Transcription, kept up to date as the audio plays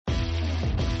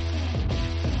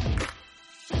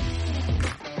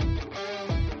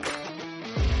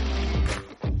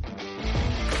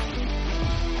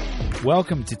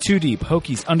Welcome to Too Deep,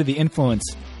 Hokies Under the Influence.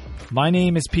 My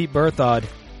name is Pete Berthod,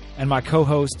 and my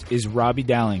co-host is Robbie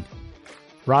Dowling.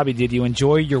 Robbie, did you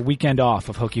enjoy your weekend off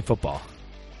of Hokie football?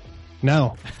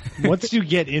 No. Once you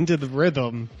get into the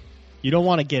rhythm, you don't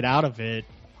want to get out of it.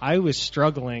 I was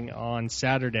struggling on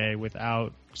Saturday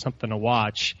without something to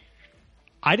watch.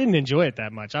 I didn't enjoy it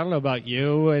that much. I don't know about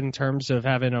you in terms of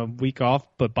having a week off,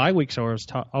 but bye weeks are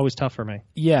always tough for me.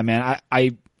 Yeah, man.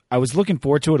 I was looking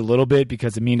forward to it a little bit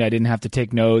because it meant I didn't have to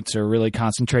take notes or really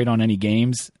concentrate on any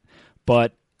games.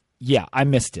 But, yeah, I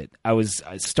missed it. I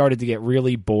started to get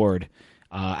really bored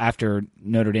after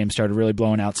Notre Dame started really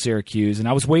blowing out Syracuse. And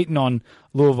I was waiting on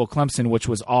Louisville-Clemson, which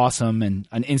was awesome and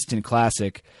an instant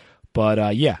classic.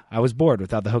 But, yeah, I was bored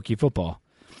without the Hokie football.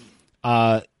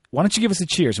 Why don't you give us a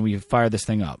cheers and we fire this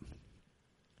thing up?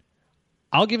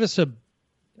 I'll give us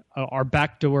our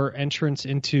backdoor entrance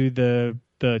into the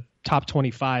top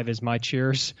 25 is my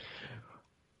cheers.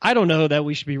 I don't know that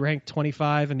we should be ranked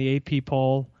 25 in the AP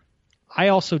poll. I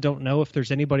also don't know if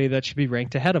there's anybody that should be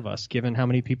ranked ahead of us, given how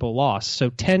many people lost. So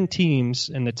 10 teams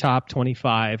in the top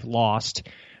 25 lost,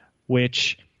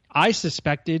 which I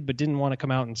suspected but didn't want to come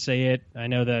out and say it. I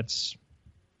know that's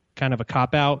kind of a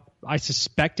cop-out. I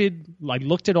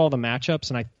looked at all the matchups,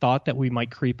 and I thought that we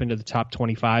might creep into the top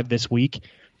 25 this week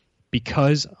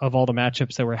because of all the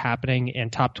matchups that were happening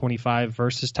and top 25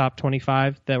 versus top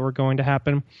 25 that were going to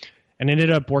happen. And it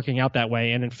ended up working out that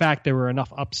way. And in fact, there were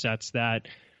enough upsets that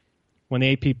when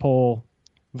the AP poll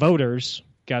voters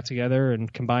got together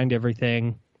and combined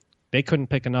everything, they couldn't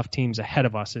pick enough teams ahead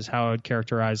of us is how I would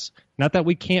characterize. Not that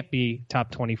we can't be top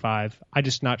 25. I'm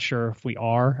just not sure if we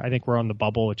are. I think we're on the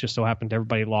bubble. It just so happened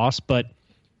everybody lost, but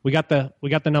we got the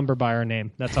number by our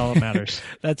name. That's all that matters.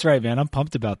 That's right, man. I'm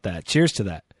pumped about that. Cheers to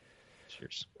that.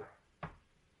 Cheers.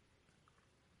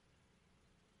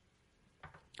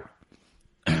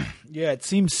 Yeah, it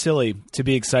seems silly to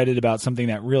be excited about something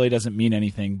that really doesn't mean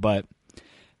anything, but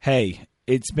hey,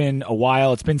 it's been a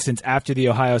while. It's been since after the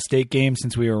Ohio State game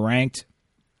since we were ranked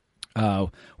when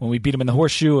we beat them in the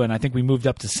horseshoe, and I think we moved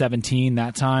up to 17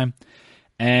 that time.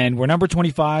 And we're number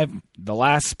 25, the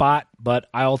last spot, but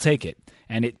I'll take it.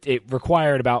 And it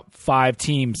required about 5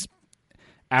 teams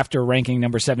after ranking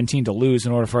number 17 to lose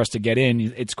in order for us to get in.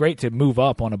 It's great to move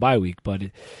up on a bye week, but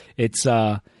it's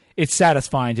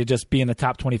satisfying to just be in the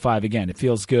top 25 again. It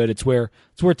feels good. It's where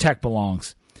Tech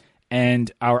belongs. And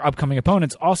our upcoming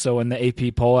opponents also in the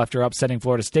AP poll after upsetting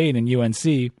Florida State and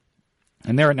UNC,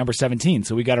 and they're at number 17,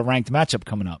 so we got a ranked matchup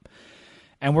coming up.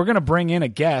 And we're going to bring in a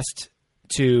guest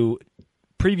to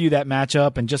preview that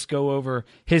matchup and just go over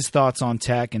his thoughts on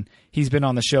Tech, and he's been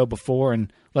on the show before,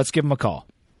 and let's give him a call.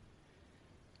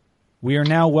 We are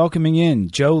now welcoming in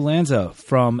Joe Lanza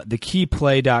from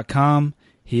thekeyplay.com.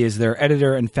 He is their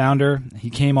editor and founder.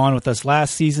 He came on with us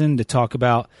last season to talk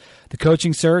about the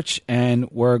coaching search, and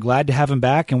we're glad to have him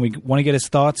back, and we want to get his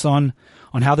thoughts on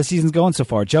how the season's going so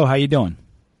far. Joe, how you doing?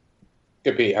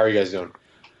 Good, Pete. How are you guys doing?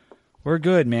 We're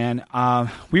good, man.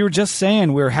 We were just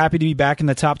saying we're happy to be back in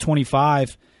the top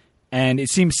 25, and it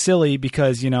seems silly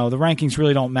because, the rankings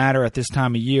really don't matter at this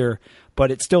time of year, but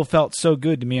it still felt so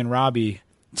good to me and Robbie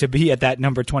to be at that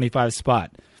number 25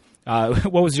 spot.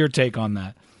 What was your take on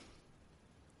that?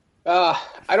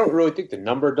 I don't really think the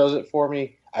number does it for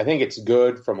me. I think it's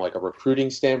good from a recruiting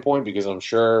standpoint because I'm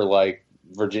sure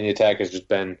Virginia Tech has just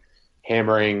been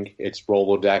hammering its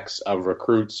Rolodex of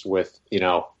recruits with,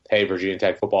 hey, Virginia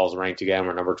Tech football is ranked again.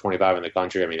 We're number 25 in the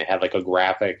country. I mean, they had a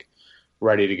graphic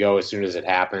ready to go as soon as it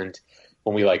happened.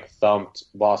 When we thumped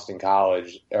Boston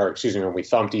College, when we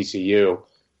thumped ECU,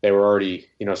 they were already,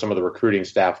 some of the recruiting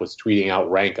staff was tweeting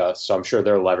out rank us. So I'm sure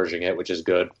they're leveraging it, which is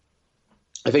good.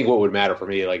 I think what would matter for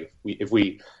me, I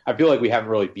feel like we haven't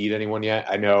really beat anyone yet.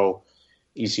 I know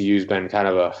ECU's been kind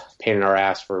of a pain in our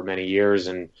ass for many years,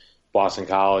 and Boston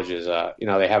College is,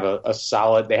 they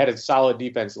have they had a solid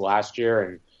defense last year,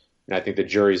 and I think the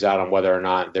jury's out on whether or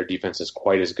not their defense is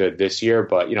quite as good this year.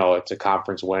 But it's a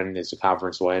conference win. It's a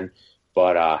conference win.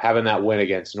 But having that win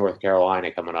against North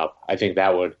Carolina coming up, I think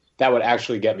that would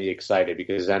actually get me excited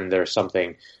because then there's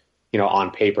something, on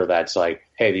paper that's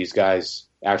hey, these guys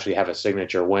actually have a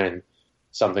signature win,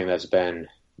 something that's been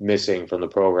missing from the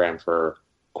program for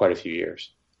quite a few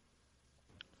years.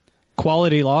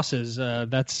 Quality losses.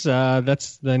 That's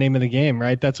the name of the game,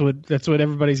 right? That's what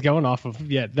everybody's going off of.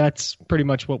 Yeah, that's pretty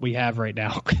much what we have right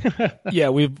now. Yeah,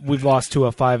 we've lost to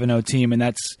a 5-0 team,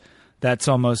 and that's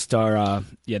almost our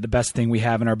the best thing we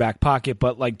have in our back pocket.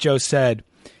 But like Joe said,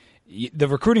 the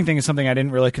recruiting thing is something I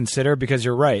didn't really consider because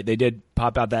you're right. They did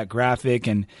pop out that graphic,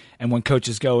 and when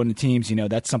coaches go into teams,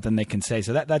 that's something they can say.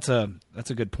 So that's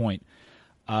a good point.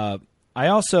 I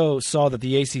also saw that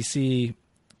the ACC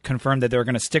confirmed that they're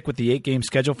going to stick with the 8-game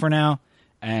schedule for now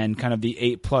and kind of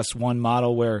the 8+1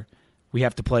 model where we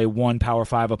have to play one Power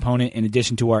 5 opponent in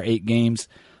addition to our 8 games.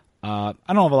 I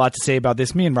don't have a lot to say about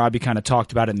this. Me and Robbie kind of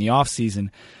talked about it in the offseason.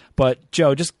 But,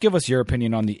 Joe, just give us your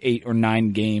opinion on the 8 or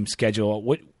 9 game schedule.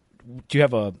 What do you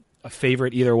have a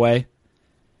favorite either way?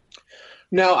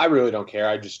 No, I really don't care.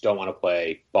 I just don't want to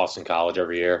play Boston College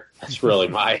every year. That's really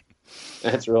my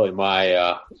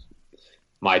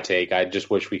my take. I just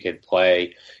wish we could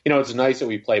play. It's nice that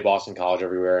we play Boston College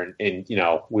everywhere, and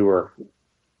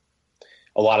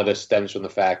a lot of this stems from the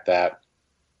fact that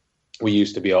we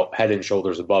used to be head and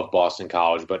shoulders above Boston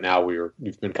College, but now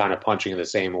we've been kind of punching in the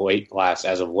same weight class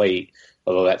as of late,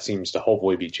 although that seems to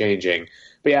hopefully be changing.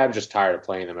 But yeah, I'm just tired of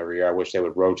playing them every year. I wish they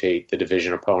would rotate the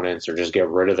division opponents or just get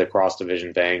rid of the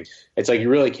cross-division thing. It's like you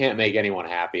really can't make anyone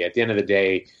happy. At the end of the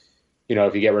day,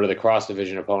 if you get rid of the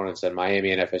cross-division opponents, then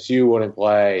Miami and FSU wouldn't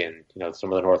play, and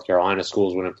some of the North Carolina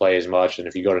schools wouldn't play as much. And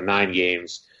if you go to 9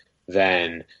 games,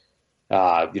 then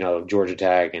Georgia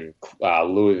Tech and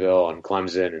Louisville and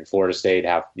Clemson and Florida State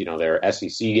have, their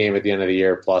SEC game at the end of the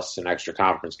year plus an extra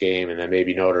conference game, and then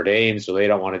maybe Notre Dame, so they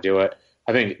don't want to do it.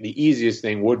 I think the easiest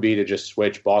thing would be to just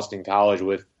switch Boston College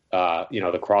with,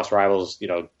 the cross rivals,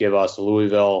 give us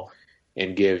Louisville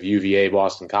and give UVA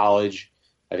Boston College.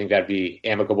 I think that'd be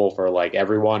amicable for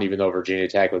everyone, even though Virginia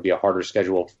Tech would be a harder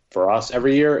schedule for us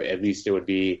every year. At least it would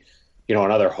be,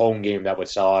 another home game that would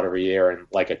sell out every year and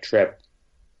a trip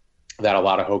that a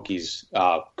lot of Hokies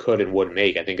could and would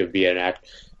make. I think it would be a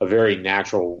very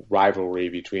natural rivalry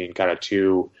between kind of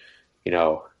two,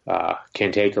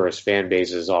 cantankerous fan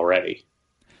bases already.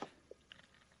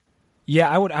 Yeah,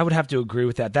 I would have to agree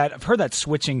with that. I've heard that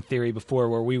switching theory before,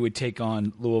 where we would take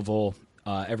on Louisville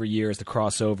every year as the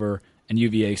crossover, and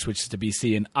UVA switches to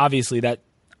BC. And obviously,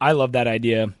 I love that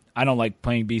idea. I don't like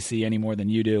playing BC any more than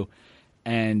you do.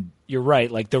 And you're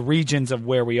right, the regions of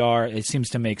where we are, it seems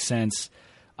to make sense.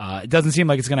 It doesn't seem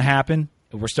like it's going to happen.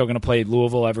 We're still going to play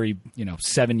Louisville every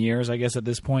 7 years, I guess, at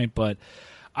this point. But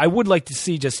I would like to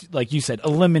see, just like you said,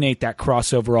 eliminate that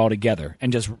crossover altogether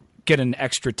and just get an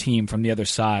extra team from the other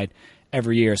side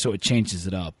every year so it changes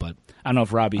it up. But I don't know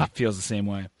if Robbie feels the same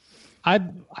way. I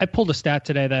pulled a stat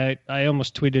today that I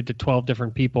almost tweeted to 12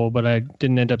 different people, but I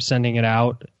didn't end up sending it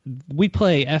out. We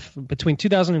play between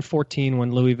 2014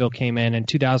 when Louisville came in and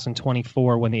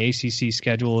 2024 when the ACC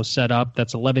schedule was set up.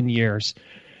 That's 11 years.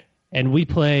 And we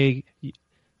play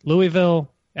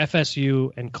Louisville, FSU,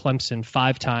 and Clemson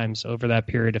 5 times over that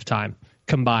period of time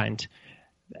combined.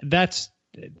 That's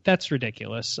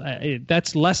ridiculous.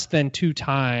 That's less than 2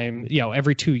 times,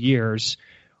 every 2 years.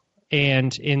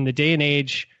 And in the day and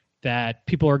age that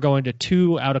people are going to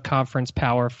 2 out-of-conference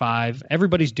Power 5,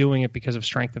 everybody's doing it because of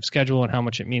strength of schedule and how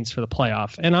much it means for the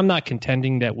playoff. And I'm not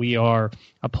contending that we are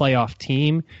a playoff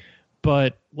team,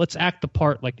 but let's act the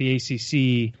part like the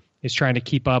ACC is trying to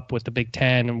keep up with the Big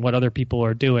Ten and what other people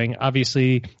are doing.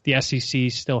 Obviously, the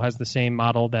SEC still has the same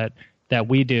model that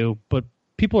we do, but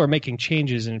people are making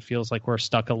changes, and it feels like we're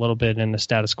stuck a little bit in the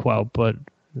status quo. But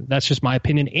that's just my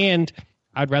opinion, and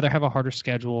I'd rather have a harder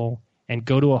schedule and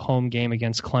go to a home game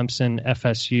against Clemson,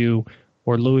 FSU,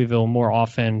 or Louisville more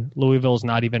often. Louisville's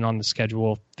not even on the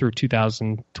schedule through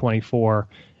 2024,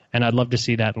 and I'd love to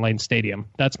see that in Lane Stadium.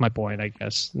 That's my point, I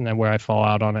guess, and then where I fall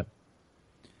out on it.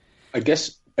 I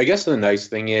guess the nice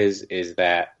thing is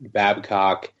that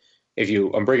Babcock,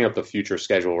 I'm bringing up the future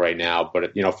schedule right now,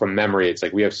 but from memory, it's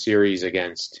we have series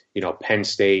against Penn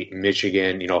State,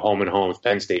 Michigan, home and home,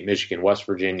 Penn State, Michigan, West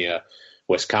Virginia,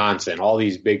 Wisconsin, all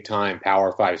these big time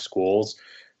Power 5 schools.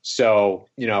 So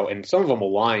and some of them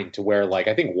align to where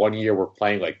I think one year we're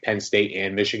playing Penn State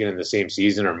and Michigan in the same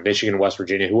season, or Michigan, West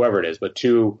Virginia, whoever it is, but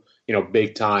 2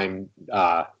 big time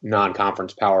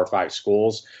non-conference Power 5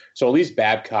 schools. So at least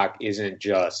Babcock isn't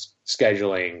just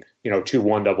scheduling 2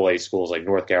 1AA schools like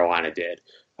North Carolina did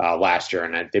last year,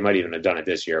 and they might even have done it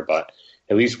this year. But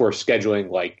at least we're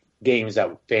scheduling games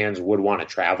that fans would want to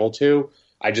travel to.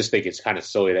 I just think it's kind of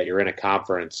silly that you're in a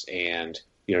conference and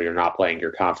you're not playing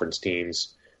your conference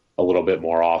teams a little bit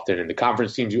more often. And the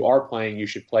conference teams you are playing, you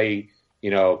should play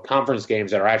conference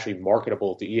games that are actually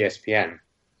marketable to ESPN.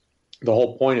 The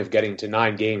whole point of getting to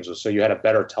 9 games was so you had a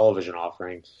better television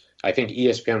offering. I think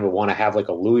ESPN would want to have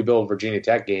a Louisville Virginia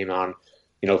Tech game on,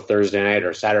 Thursday night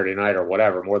or Saturday night or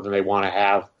whatever, more than they want to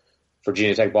have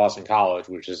Virginia Tech Boston College,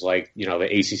 which is the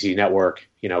ACC network,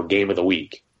 game of the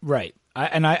week. Right.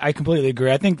 I completely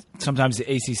agree. I think sometimes the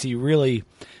ACC really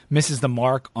misses the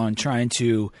mark on trying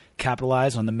to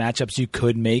capitalize on the matchups you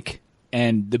could make.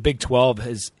 And the Big 12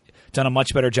 has done a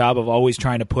much better job of always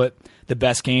trying to put the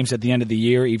best games at the end of the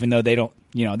year, even though they don't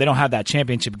have that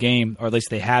championship game, or at least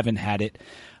they haven't had it.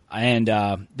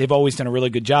 And they've always done a really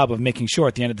good job of making sure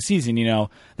at the end of the season,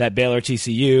 that Baylor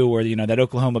TCU or that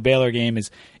Oklahoma Baylor game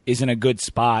is in a good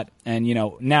spot. And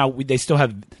now they still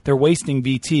they're wasting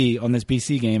BT on this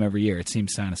BC game every year. It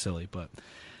seems kind of silly, but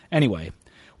anyway,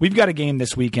 we've got a game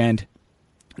this weekend.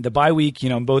 The bye week,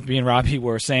 both me and Robbie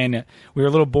were saying that we were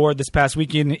a little bored this past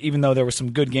weekend, even though there were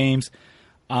some good games.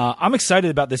 I'm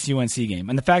excited about this UNC game,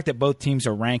 and the fact that both teams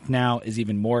are ranked now is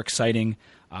even more exciting.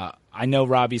 I know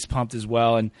Robbie's pumped as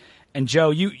well, and Joe,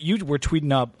 you were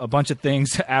tweeting up a bunch of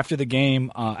things after the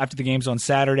game, after the games on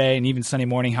Saturday and even Sunday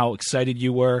morning, how excited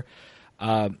you were.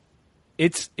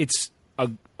 It's a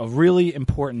really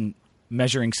important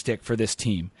measuring stick for this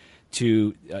team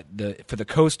for the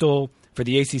Coastal, for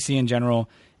the ACC in general,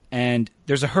 and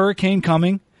there's a hurricane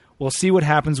coming. We'll see what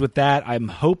happens with that. I'm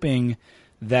hoping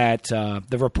that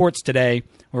the reports today,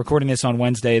 we're recording this on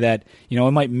Wednesday, that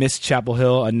it might miss Chapel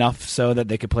Hill enough so that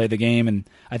they could play the game. And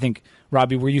I think,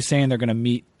 Robbie, were you saying they're going to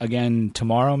meet again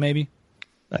tomorrow maybe?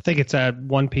 I think it's at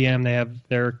 1 p.m.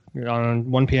 They're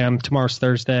on 1 p.m. Tomorrow's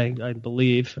Thursday, I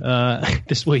believe,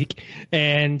 this week.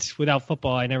 And without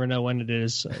football, I never know when it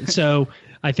is. So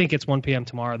I think it's 1 p.m.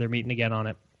 tomorrow. They're meeting again on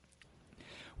it.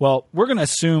 Well, we're going to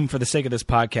assume for the sake of this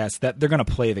podcast that they're going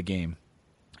to play the game.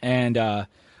 And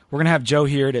we're going to have Joe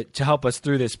here to help us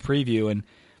through this preview.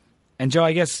 And Joe,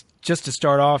 I guess just to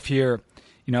start off here,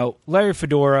 Larry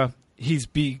Fedora, he's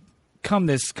become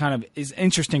this kind of is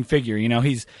interesting figure.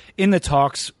 He's in the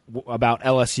talks about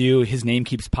LSU. His name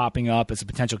keeps popping up as a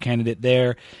potential candidate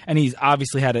there. And he's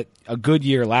obviously had a good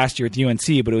year last year at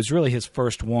UNC, but it was really his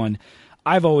first one.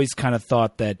 I've always kind of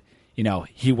thought that,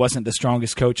 he wasn't the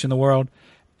strongest coach in the world.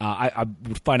 I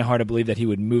would find it hard to believe that he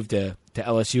would move to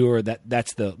LSU or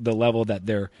that's the level that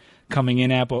they're coming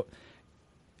in at. But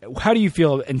how do you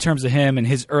feel in terms of him and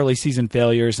his early season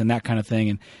failures and that kind of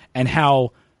thing, and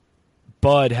how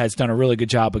Bud has done a really good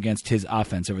job against his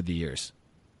offense over the years?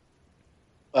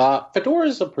 Fedora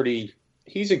is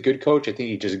he's a good coach. I think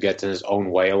he just gets in his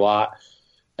own way a lot.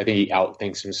 I think he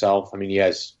outthinks himself. I mean, he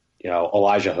has,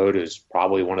 Elijah Hood is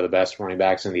probably one of the best running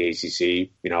backs in the ACC.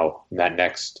 That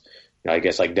next, I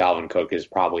guess like Dalvin Cook is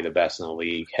probably the best in the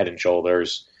league, head and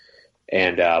shoulders.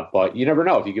 And but you never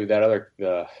know if you give that other,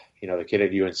 the kid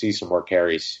at UNC some more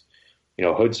carries,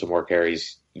 Hood some more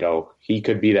carries. He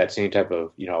could be that same type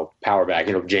of power back.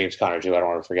 James Conner too. I don't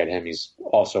want to forget him. He's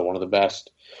also one of the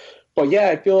best. But yeah,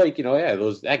 I feel like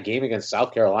that game against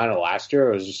South Carolina last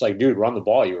year, it was just like, dude, run the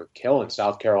ball. You were killing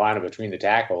South Carolina between the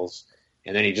tackles,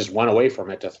 and then he just went away from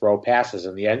it to throw passes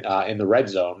in the end in the red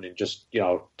zone and just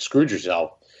screwed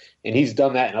yourself. And he's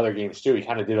done that in other games too. He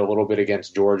kind of did a little bit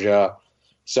against Georgia.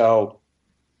 So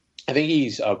I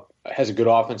think has a good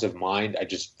offensive mind. I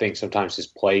just think sometimes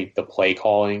the play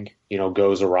calling,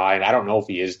 goes awry. And I don't know if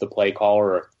he is the play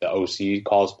caller or if the OC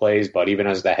calls plays, but even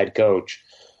as the head coach,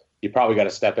 you probably got to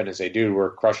step in and say, dude,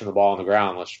 we're crushing the ball on the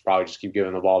ground. Let's probably just keep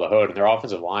giving the ball to Hood. And their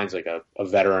offensive line's like a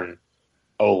veteran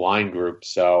O-line group.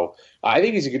 So I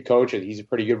think he's a good coach, and he's a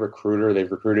pretty good recruiter.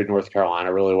 They've recruited North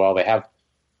Carolina really well. They have,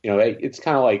 it's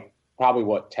kind of like probably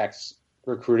what Tech's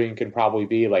recruiting can probably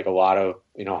be, like a lot of,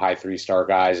 high 3-star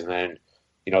guys, and then,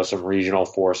 some regional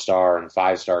 4-star and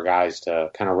 5-star guys to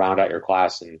kind of round out your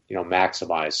class and,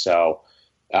 maximize. So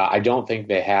I don't think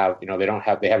they have,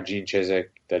 they have Gene Chizik,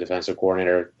 the defensive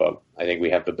coordinator, but I think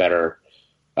we have the better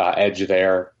edge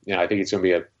there. I think it's going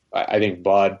to be I think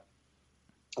Bud,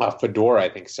 Fedora, I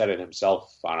think said it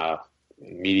himself on a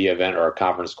media event or a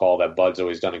conference call that Bud's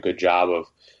always done a good job of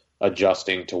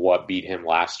adjusting to what beat him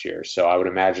last year. So I would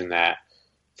imagine that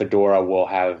Fedora will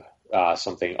have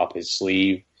something up his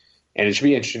sleeve. And it should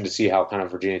be interesting to see how kind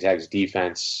of Virginia Tech's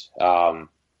defense,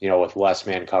 with less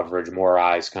man coverage, more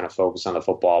eyes kind of focus on the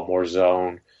football, more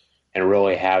zone, and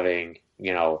really having,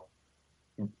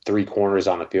 3 corners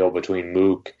on the field between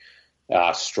Mook,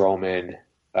 Stroman,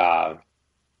 and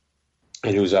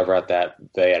who's ever at that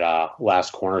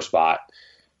last corner spot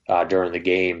during the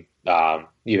game.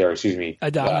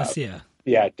 Adonis,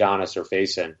 Adonis or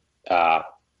Faison.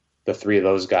 The 3 of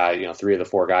those guys, 3 of the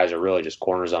 4 guys are really just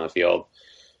corners on the field.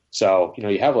 So,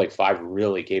 you have like 5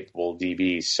 really capable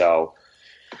DBs. So,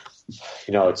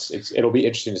 it'll be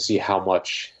interesting to see how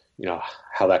much,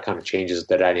 how that kind of changes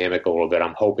the dynamic a little bit.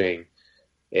 I'm hoping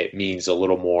it means a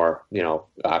little more,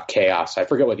 chaos. I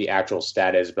forget what the actual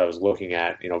stat is, but I was looking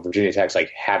at, Virginia Tech's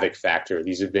like havoc factor.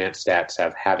 These advanced stats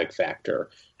have havoc factor.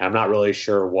 And I'm not really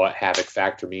sure what havoc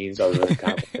factor means other than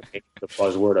kind of the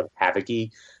buzzword of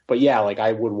havoc-y. But yeah, like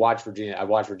I watched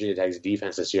Virginia Tech's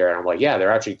defense this year, and I'm like, yeah,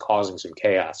 they're actually causing some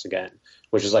chaos again,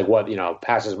 which is like what,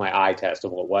 passes my eye test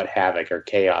of what havoc or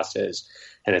chaos is.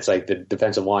 And it's like the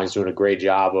defensive line is doing a great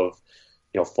job of,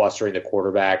 flustering the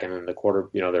quarterback, and then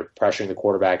they're pressuring the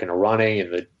quarterback into running,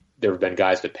 and there have been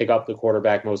guys that pick up the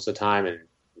quarterback most of the time,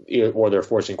 or they're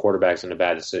forcing quarterbacks into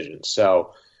bad decisions.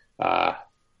 So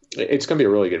it's going to be a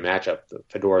really good matchup,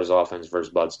 Fedora's offense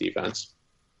versus Bud's defense.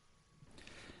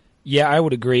 Yeah, I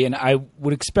would agree, and I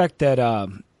would expect that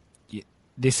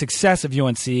the success of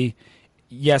UNC,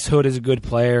 yes, Hood is a good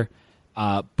player,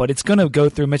 but it's going to go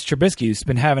through Mitch Trubisky, who's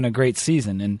been having a great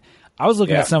season. And I was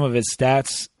looking at some of his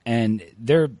stats, and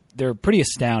they're pretty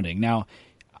astounding. Now,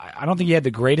 I don't think he had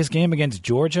the greatest game against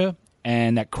Georgia,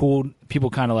 and that cooled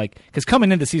people kind of because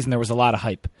coming into the season there was a lot of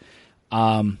hype.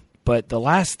 But the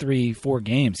last 3-4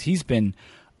 games, he's been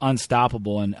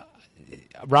unstoppable. And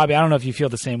Robbie, I don't know if you feel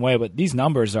the same way, but these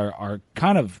numbers are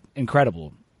kind of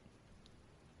incredible.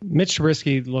 Mitch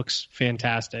Trubisky looks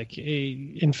fantastic.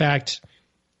 In fact,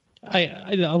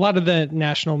 a lot of the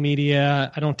national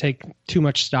media, I don't take too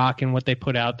much stock in what they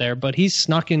put out there, but he's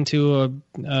snuck into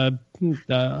a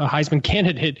Heisman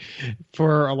candidate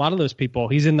for a lot of those people.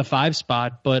 He's in the 5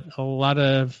 spot, but a lot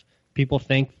of people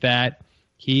think that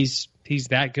he's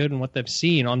that good in what they've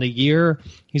seen. On the year,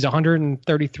 he's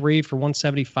 133 for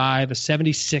 175, a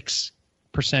 76%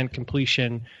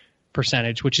 completion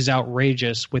percentage, which is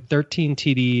outrageous, with 13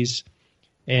 TDs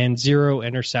and 0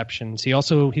 interceptions.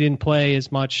 He didn't play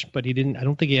as much, but I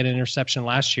don't think he had an interception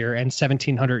last year, and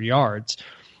 1,700 yards.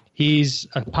 He's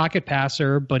a pocket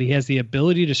passer, but he has the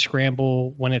ability to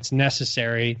scramble when it's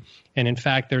necessary. And in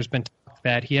fact, there's been talk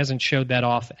that he hasn't showed that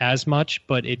off as much,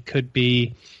 but it could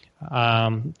be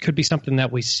something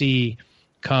that we see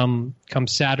come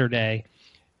Saturday.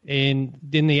 In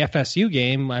the FSU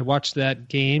game, I watched that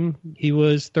game. He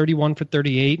was 31 for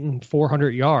 38 and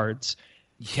 400 yards.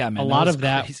 Yeah, man, a lot that was of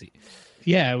that. Crazy.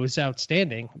 Yeah, it was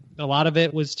outstanding. A lot of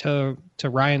it was to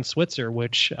Ryan Switzer,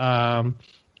 which I'll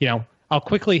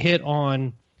quickly hit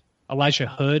on Elijah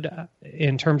Hood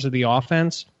in terms of the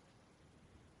offense,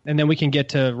 and then we can get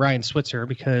to Ryan Switzer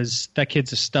because that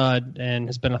kid's a stud and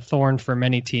has been a thorn for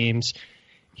many teams.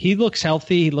 He looks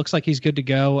healthy. He looks like he's good to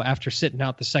go after sitting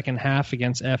out the second half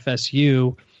against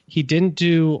FSU. He didn't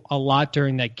do a lot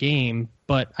during that game,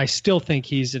 but I still think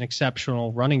he's an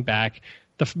exceptional running back.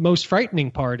 The most frightening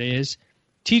part is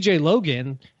TJ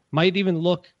Logan might even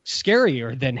look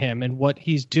scarier than him in what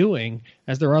he's doing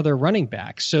as their other running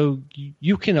back. So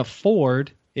you can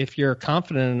afford, if you're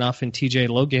confident enough in TJ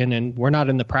Logan, and we're not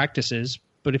in the practices,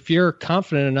 but if you're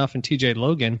confident enough in TJ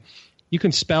Logan, you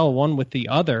can spell one with the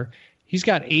other. He's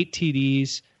got 8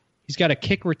 TDs. He's got a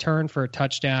kick return for a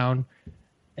touchdown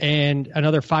and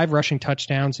another 5 rushing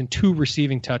touchdowns and 2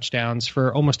 receiving touchdowns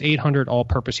for almost 800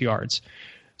 all-purpose yards.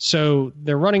 So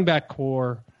their running back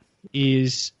core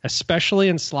is, especially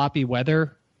in sloppy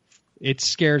weather, it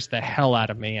scares the hell out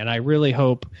of me. And I really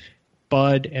hope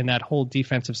Bud and that whole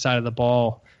defensive side of the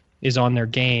ball is on their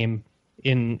game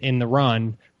in the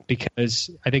run,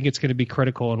 because I think it's going to be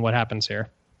critical in what happens here.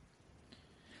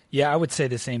 Yeah, I would say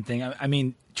the same thing. I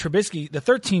mean, Trubisky, the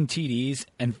 13 TDs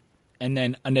and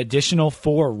then an additional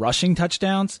 4 rushing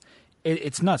touchdowns,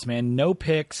 it's nuts, man. No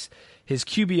picks. His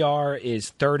QBR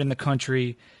is 3rd in the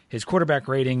country. His quarterback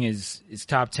rating is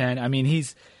top 10. I mean,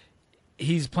 he's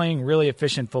playing really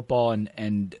efficient football,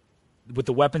 and with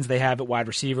the weapons they have at wide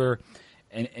receiver,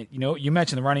 and you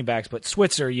mentioned the running backs, but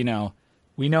Switzer,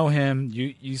 we know him.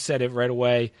 You said it right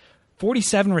away.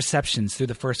 47 receptions through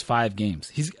the first 5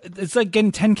 games. It's like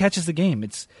getting 10 catches a game.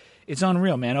 It's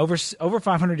unreal, man. Over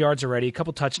 500 yards already, a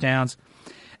couple touchdowns.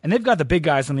 And they've got the big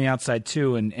guys on the outside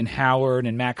too, and Howard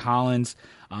and Matt Collins.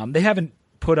 They haven't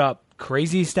put up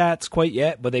crazy stats quite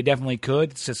yet, but they definitely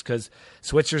could. It's just because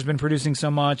Switzer's been producing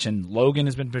so much and Logan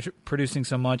has been producing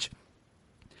so much.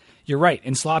 You're right.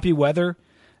 In sloppy weather,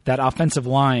 that offensive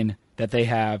line that they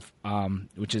have,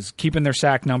 which is keeping their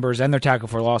sack numbers and their tackle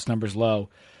for loss numbers low,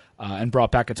 and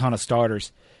brought back a ton of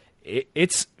starters,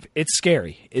 it's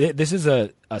scary. This is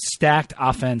a stacked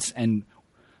offense, and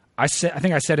I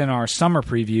think I said in our summer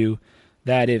preview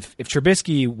that if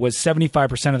Trubisky was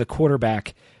 75% of the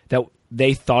quarterback that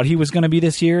they thought he was going to be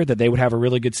this year, that they would have a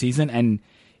really good season, and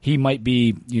he might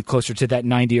be closer to that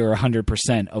 90 or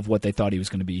 100% of what they thought he was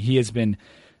going to be. He has been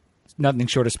nothing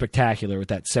short of spectacular with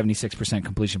that 76%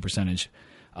 completion percentage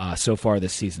so far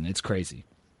this season. It's crazy.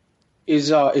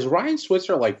 Is Ryan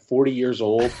Switzer like 40 years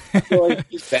old? I feel like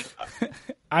he's been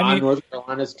on North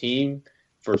Carolina's team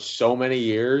for so many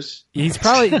years. He's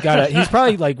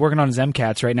probably like working on his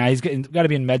MCATs right now. He's got to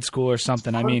be in med school or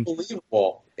something.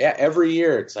 Unbelievable. Yeah, every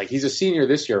year it's like he's a senior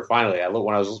this year. Finally,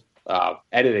 when I was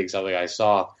editing something, I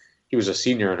saw he was a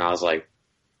senior, and I was like,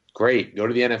 "Great, go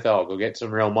to the NFL, go get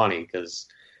some real money," because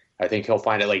I think he'll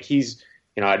find it. Like he's,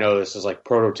 I know this is like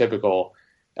prototypical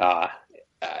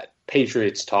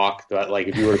Patriots talk. But like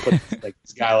if you were to put like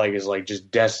this guy like is like just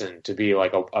destined to be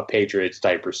like a Patriots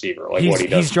type receiver, like what he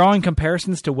does. He's drawing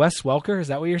comparisons to Wes Welker. Is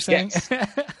that what you're saying? Yes,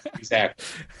 exactly.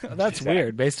 That's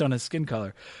weird based on his skin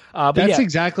color. That's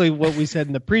exactly what we said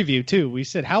in the preview too. We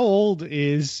said, how old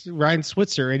is Ryan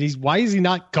Switzer, and why is he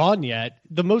not gone yet?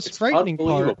 The most frightening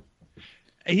part,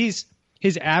 his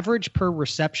average per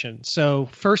reception. So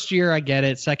first year I get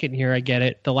it, second year I get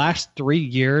it. The last 3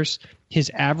 years,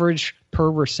 his average per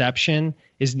reception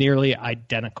is nearly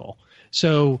identical.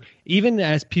 So even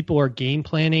as people are game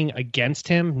planning against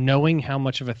him, knowing how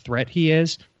much of a threat he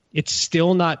is, it's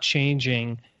still not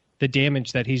changing the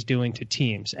damage that he's doing to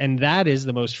teams. And that is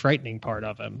the most frightening part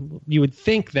of him. You would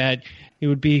think that it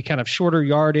would be kind of shorter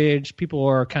yardage. People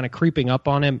are kind of creeping up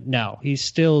on him. No, he's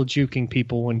still juking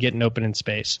people when getting open in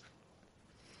space.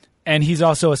 And he's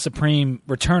also a supreme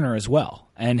returner as well,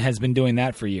 and has been doing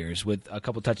that for years with a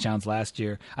couple touchdowns last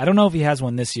year. I don't know if he has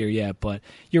one this year yet, but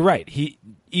you're right.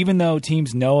 Even though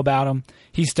teams know about him,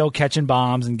 he's still catching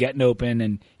bombs and getting open,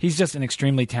 and he's just an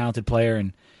extremely talented player,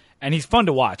 and he's fun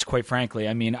to watch, quite frankly.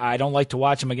 I mean, I don't like to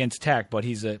watch him against Tech, but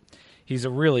he's a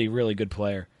really, really good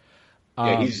player.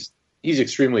 Yeah, he's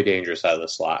extremely dangerous out of the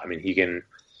slot. I mean, he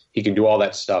can do all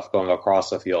that stuff going across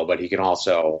the field, but he can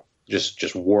also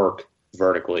just work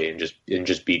vertically and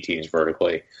just beat teams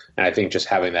vertically. And I think just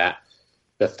having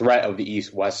the threat of the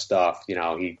east-west stuff,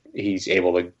 he's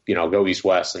able to, go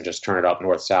east-west and just turn it up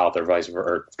north-south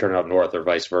or turn it up north or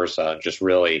vice versa, and just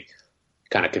really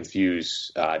kind of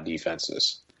confuse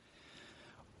defenses.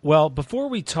 Well, before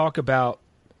we talk about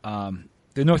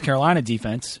the North Carolina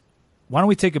defense, why don't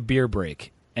we take a beer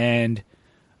break? And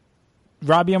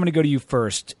Robbie, I'm going to go to you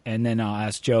first, and then I'll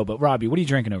ask Joe. But Robbie, what are you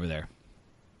drinking over there?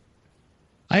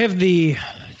 I have I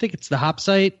think it's the Hop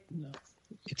Site.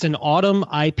 It's an autumn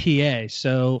IPA,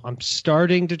 so I'm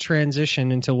starting to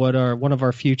transition into what one of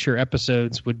our future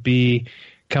episodes would be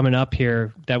coming up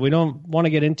here that we don't want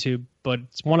to get into, but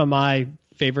it's one of my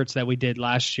favorites that we did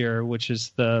last year, which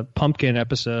is the pumpkin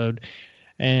episode.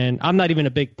 And I'm not even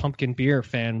a big pumpkin beer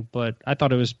fan, but I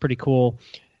thought it was pretty cool.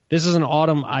 This is an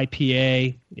autumn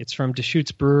IPA. It's from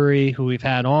Deschutes Brewery, who we've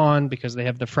had on because they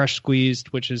have the Fresh Squeezed,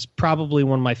 which is probably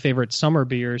one of my favorite summer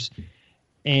beers.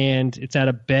 And it's out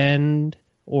of Bend,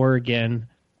 Oregon,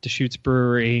 Deschutes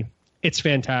Brewery. It's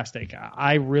fantastic.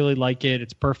 I really like it.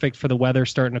 It's perfect for the weather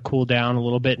starting to cool down a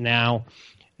little bit now,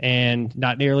 and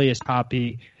not nearly as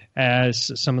hoppy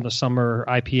as some of the summer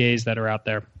IPAs that are out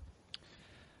there.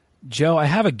 Joe, I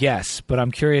have a guess, but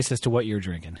I'm curious as to what you're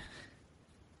drinking.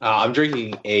 I'm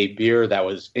drinking a beer that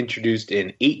was introduced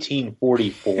in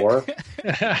 1844.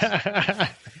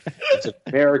 It's an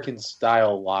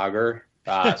American-style lager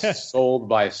sold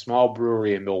by a small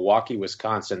brewery in Milwaukee,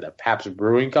 Wisconsin, the Pabst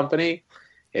Brewing Company.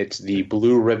 It's the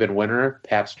Blue Ribbon winner,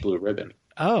 Pabst Blue Ribbon.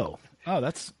 Oh,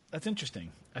 that's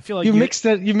interesting. I feel like you mixed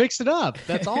it up.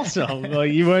 That's awesome. Well,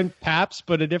 you went Pabst,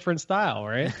 but a different style,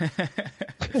 right?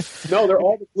 No, they're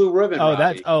all the Blue Ribbon.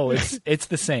 It's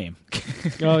the same.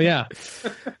 Oh yeah.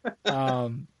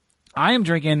 I am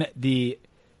drinking the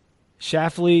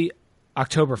Schlafly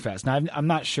Oktoberfest. Now I'm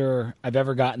not sure I've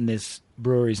ever gotten this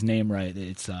brewery's name right.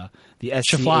 It's the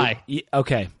Schlafly.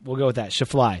 Okay, we'll go with that.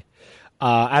 Schlafly,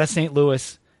 out of St.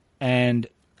 Louis, and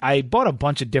I bought a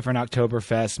bunch of different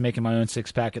Oktoberfests, making my own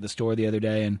 6-pack at the store the other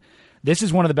day, and this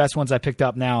is one of the best ones I picked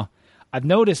up. Now, I've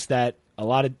noticed that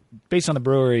based on the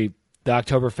brewery, the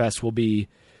Oktoberfest will be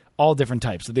all different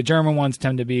types. So the German ones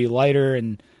tend to be lighter,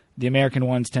 and the American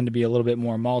ones tend to be a little bit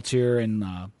more maltier and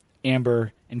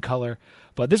amber in color.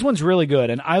 But this one's really good,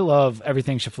 and I love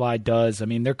everything Schlafly does. I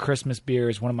mean, their Christmas beer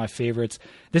is one of my favorites.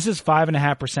 This is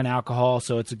 5.5% alcohol,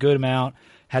 so it's a good amount.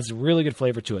 Has a really good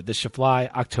flavor to it. The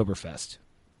Schlafly Oktoberfest.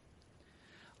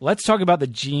 Let's talk about the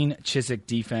Gene Chizik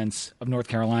defense of North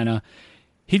Carolina.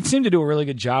 He seemed to do a really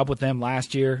good job with them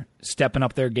last year, stepping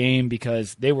up their game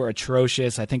because they were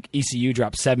atrocious. I think ECU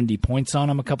dropped 70 points on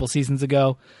them a couple seasons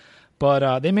ago.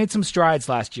 But they made some strides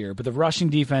last year, but the rushing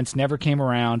defense never came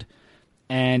around,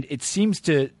 and it seems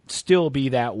to still be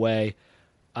that way.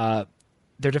 Their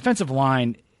defensive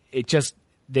line,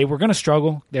 they were going to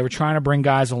struggle. They were trying to bring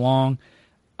guys along.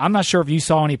 I'm not sure if you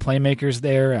saw any playmakers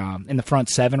there in the front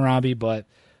seven, Robbie, but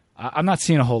I'm not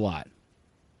seeing a whole lot.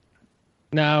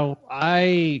 Now,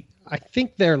 I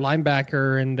think their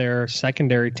linebacker and their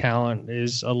secondary talent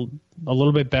is a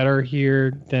little bit better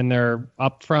here than their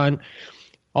up front.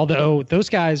 Although those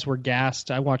guys were gassed.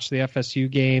 I watched the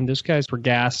FSU game. Those guys were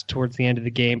gassed towards the end of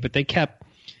the game, but they kept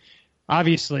 –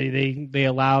 obviously they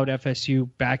allowed FSU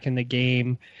back in the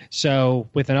game. So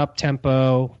with an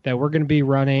up-tempo that we're going to be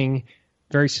running,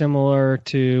 very similar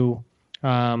to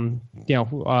what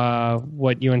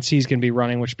UNC is going to be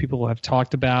running, which people have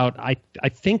talked about. I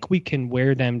think we can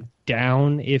wear them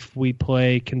down if we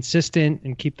play consistent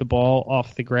and keep the ball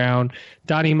off the ground.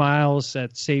 Donnie Miles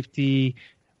at safety,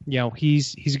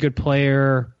 he's a good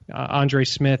player. Andre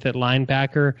Smith at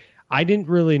linebacker. I didn't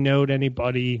really note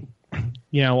anybody,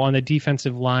 on the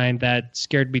defensive line that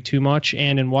scared me too much.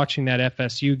 And in watching that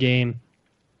FSU game,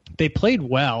 they played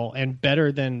well and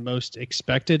better than most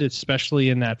expected, especially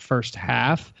in that first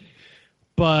half.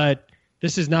 But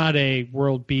this is not a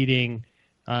world-beating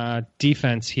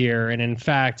defense here. And in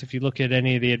fact, if you look at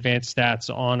any of the advanced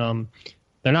stats on them,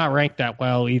 they're not ranked that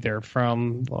well either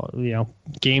from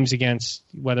games against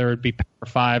whether it be Power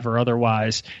 5 or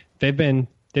otherwise. They've been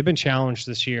challenged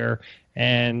this year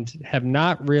and have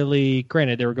not really.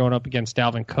 Granted, they were going up against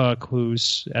Dalvin Cook,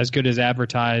 who's as good as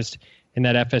advertised in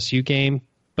that FSU game.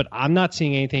 But I'm not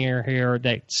seeing anything here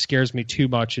that scares me too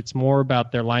much. It's more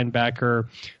about their linebacker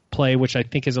play, which I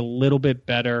think is a little bit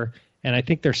better. And I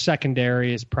think their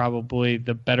secondary is probably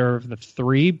the better of the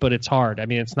three, but it's hard. I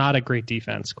mean, it's not a great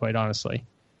defense, quite honestly.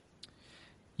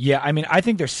 Yeah, I mean, I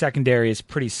think their secondary is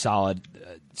pretty solid.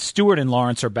 Stewart and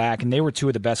Lawrence are back, and they were two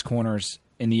of the best corners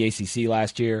in the ACC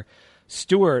last year.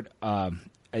 Stewart, I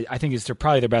think, is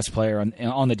probably their best player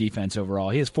on the defense overall.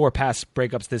 He has 4 pass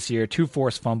breakups this year, 2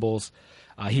 forced fumbles.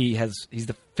 He's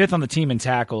the 5th on the team in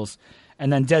tackles.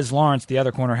 And then Des Lawrence, the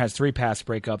other corner, has 3 pass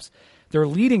breakups. Their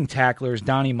leading tackler is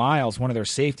Donnie Miles, one of their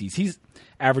safeties. He's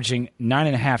averaging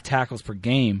 9.5 tackles per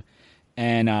game.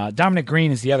 And Dominic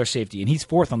Green is the other safety, and he's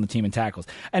 4th on the team in tackles.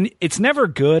 And it's never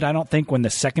good, I don't think, when the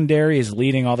secondary is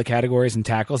leading all the categories in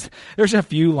tackles. There's a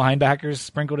few linebackers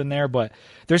sprinkled in there, but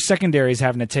their secondary is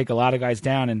having to take a lot of guys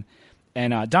down.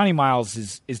 And Donnie Miles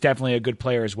is definitely a good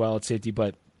player as well at safety.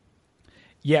 But,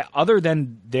 yeah, other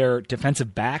than their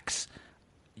defensive backs,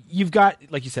 you've got,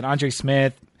 like you said, Andre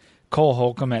Smith, Cole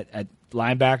Holcomb at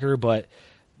linebacker. But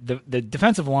the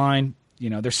defensive line,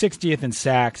 they're 60th in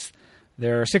sacks.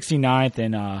 They're 69th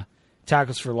in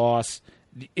tackles for loss.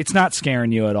 It's not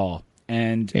scaring you at all.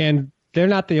 And they're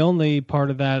not the only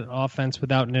part of that offense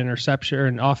without an interception, or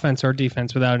an offense or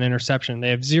defense without an interception. They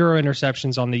have 0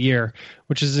 interceptions on the year,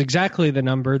 which is exactly the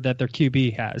number that their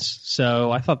QB has.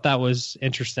 So I thought that was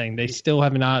interesting. They still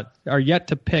are yet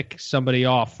to pick somebody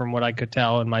off from what I could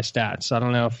tell in my stats. I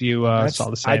don't know if you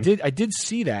saw the same. I did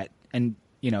see that. And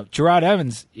Gerard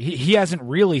Evans, he hasn't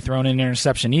really thrown an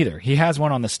interception either. He has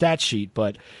one on the stat sheet,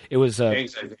 but it was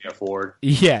Isaiah Ford.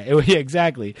 Yeah,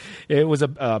 exactly. It was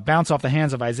a bounce off the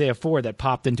hands of Isaiah Ford that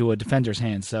popped into a defender's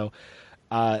hand. So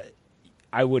I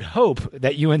would hope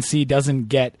that UNC doesn't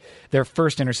get their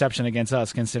first interception against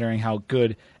us, considering how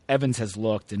good Evans has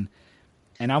looked. And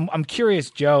I'm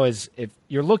curious, Joe, if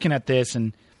you're looking at this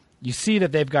and you see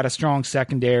that they've got a strong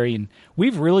secondary, and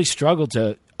we've really struggled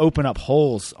to open up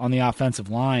holes on the offensive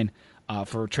line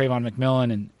for Trayvon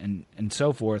McMillan and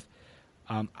so forth.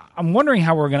 I'm wondering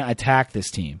how we're going to attack this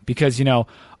team, because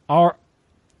our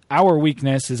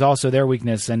weakness is also their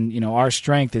weakness, and our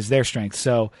strength is their strength.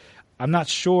 So I'm not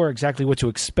sure exactly what to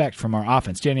expect from our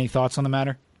offense. Do you have any thoughts on the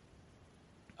matter?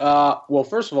 Well,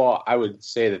 first of all, I would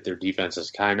say that their defense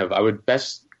is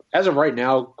as of right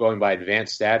now, going by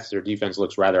advanced stats, their defense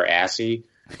looks rather assy.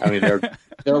 I mean,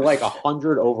 they're like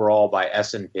 100 overall by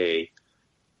S&P.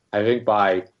 I think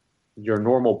by your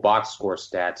normal box score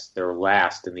stats, they're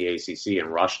last in the ACC in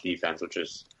rush defense, which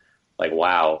is like,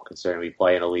 wow, considering we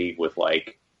play in a league with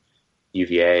like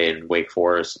UVA and Wake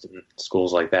Forest and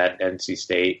schools like that, NC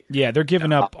State. Yeah, they're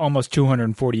giving up almost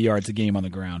 240 yards a game on the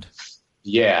ground.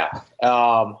 Yeah.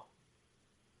 The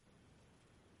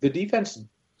defense,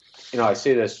 I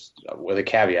say this with a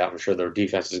caveat. I'm sure their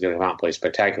defense is going to come out and play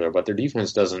spectacular, but their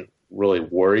defense doesn't really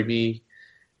worry me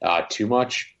too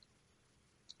much.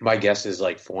 My guess is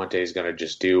like Fuente is going to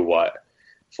just do what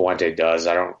Fuente does.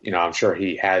 I'm sure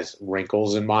he has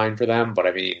wrinkles in mind for them, but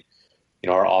I mean,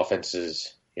 our offense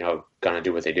is, going to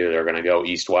do what they do. They're going to go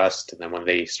east-west, and then when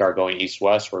they start going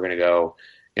east-west, we're going to go,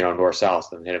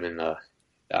 north-south and hit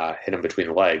them between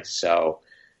the legs. So,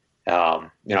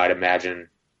 I'd imagine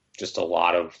just a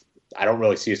lot of. I don't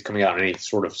really see us coming out in any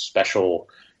sort of special,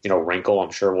 wrinkle. I'm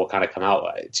sure we'll kind of come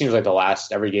out. It seems like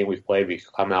every game we've played, we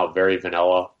come out very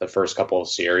vanilla the first couple of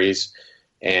series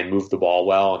and move the ball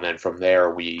well. And then from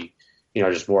there, we,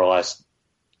 just more or less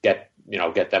get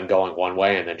them going one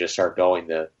way and then just start going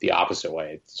the opposite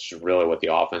way. It's just really what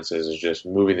the offense is just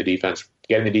moving the defense,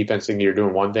 getting the defense thinking you're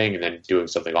doing one thing and then doing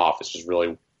something off. It's just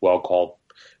really well called,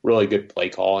 really good play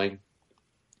calling.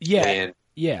 Yeah.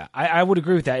 Yeah, I would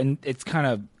agree with that. And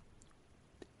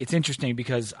it's interesting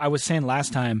because I was saying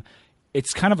last time,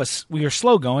 it's kind of we are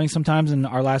slow going sometimes in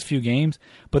our last few games,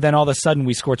 but then all of a sudden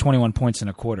we score 21 points in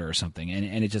a quarter or something,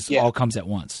 and it just all comes at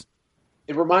once.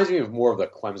 It reminds me of more of the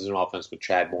Clemson offense with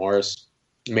Chad Morris.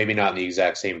 Maybe not in the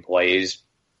exact same plays,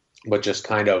 but just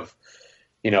kind of,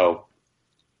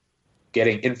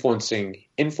 influencing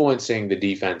the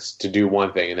defense to do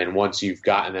one thing, and then once you've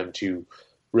gotten them to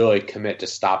really commit to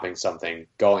stopping something,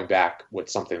 going back with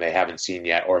something they haven't seen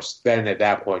yet, or then at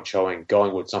that point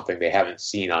going with something they haven't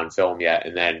seen on film yet,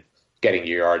 and then getting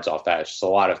your yards off that. It's just a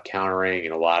lot of countering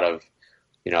and a lot of,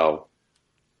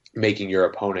 making your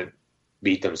opponent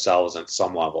beat themselves at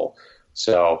some level.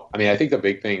 So, I think the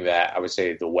big thing that I would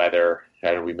say the weather,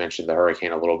 I know we mentioned the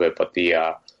hurricane a little bit, but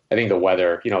I think the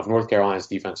weather, if North Carolina's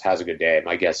defense has a good day,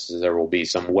 my guess is there will be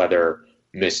some weather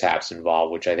mishaps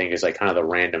involved, which I think is like kind of the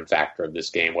random factor of this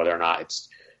game, whether or not it's,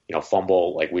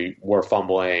 fumble, like we were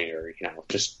fumbling or,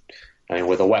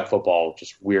 with a wet football,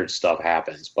 just weird stuff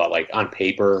happens. But like on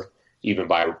paper, even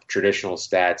by traditional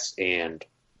stats and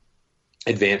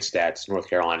advanced stats, North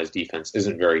Carolina's defense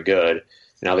isn't very good.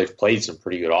 Now they've played some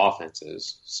pretty good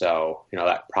offenses, so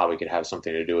that probably could have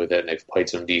something to do with it. And they've played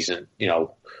some decent,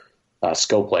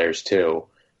 skill players too.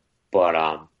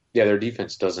 But their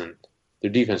defense doesn't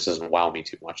wow me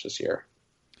too much this year.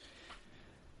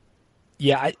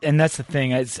 Yeah, and that's the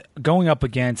thing. It's going up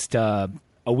against a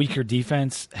weaker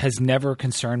defense has never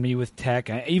concerned me with Tech.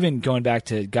 Even going back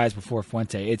to guys before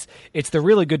Fuente, it's the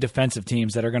really good defensive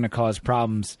teams that are going to cause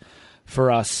problems for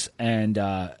us. And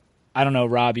I don't know,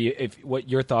 Robbie, what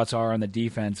your thoughts are on the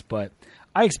defense, but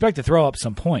I expect to throw up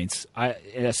some points,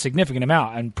 a significant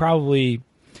amount, and probably,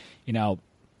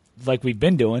 like we've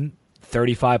been doing,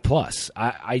 35 plus.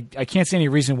 I can't see any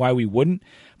reason why we wouldn't,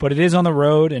 but it is on the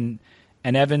road, and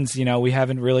Evans, we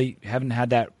haven't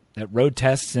had that road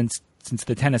test since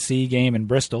the Tennessee game in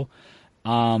Bristol.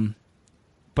 But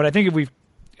I think if we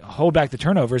hold back the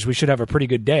turnovers, we should have a pretty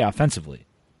good day offensively.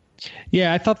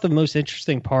 Yeah, I thought the most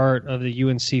interesting part of the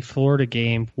UNC Florida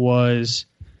game was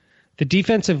the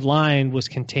defensive line was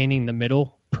containing the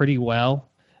middle pretty well,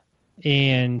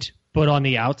 but on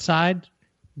the outside,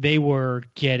 they were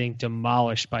getting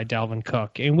demolished by Dalvin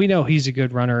Cook. And we know he's a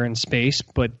good runner in space,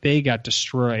 but they got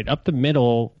destroyed. Up the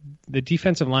middle, the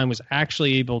defensive line was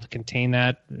actually able to contain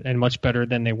that, and much better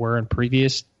than they were in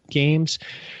previous games.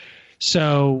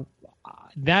 So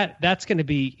that's going to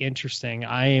be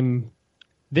interesting.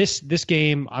 This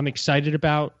game I'm excited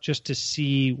about just to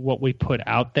see what we put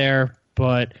out there,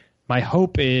 but my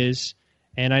hope is,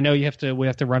 and I know we have to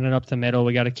run it up the middle.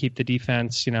 We got to keep the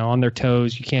defense, on their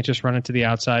toes. You can't just run it to the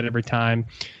outside every time.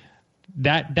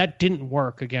 That didn't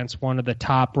work against one of the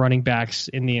top running backs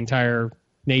in the entire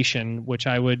nation, which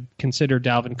I would consider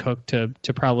Dalvin Cook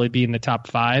to probably be in the top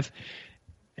 5.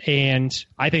 And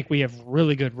I think we have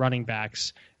really good running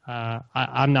backs.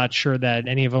 I'm not sure that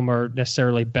any of them are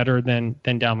necessarily better than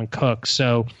Dalvin Cook.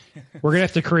 So we're gonna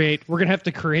have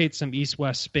to create some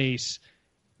east-west space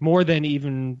more than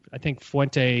even I think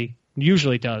Fuente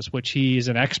usually does, which he is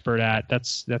an expert at.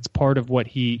 That's part of what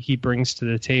he brings to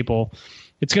the table.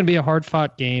 It's going to be a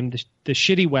hard-fought game. The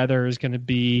shitty weather is going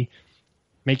to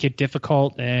make it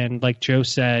difficult. And like Joe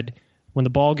said, when the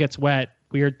ball gets wet,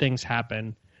 weird things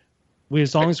happen.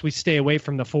 As long as we stay away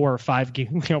from the 4 or 5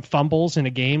 fumbles in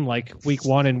a game like week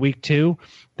 1 and week 2,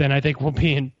 then I think we'll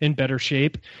be in better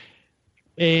shape.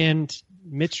 And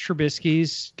Mitch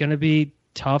Trubisky's going to be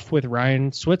tough with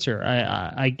Ryan Switzer.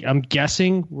 I'm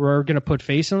guessing we're going to put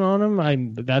facing on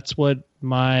him. That's what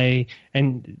my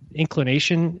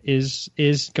inclination is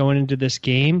going into this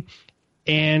game.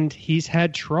 And he's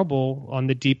had trouble on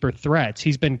the deeper threats.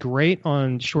 He's been great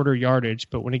on shorter yardage,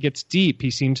 but when it gets deep, he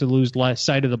seems to lose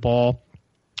sight of the ball.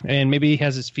 And maybe he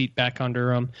has his feet back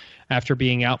under him after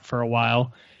being out for a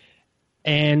while.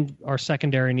 And our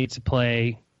secondary needs to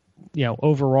play,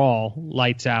 overall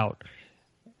lights out.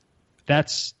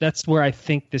 That's where I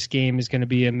think this game is going to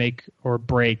be a make or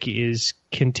break, is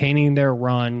containing their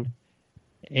run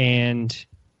and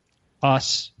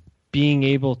us being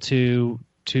able to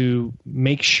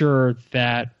make sure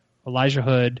that Elijah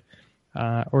Hood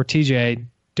or TJ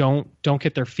don't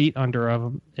get their feet under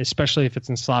them, especially if it's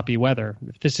in sloppy weather.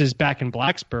 If this is back in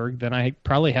Blacksburg, then I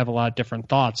probably have a lot of different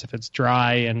thoughts. If it's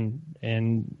dry and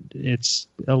it's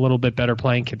a little bit better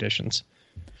playing conditions.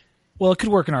 Well, it could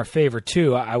work in our favor,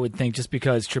 too, I would think, just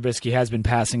because Trubisky has been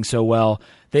passing so well.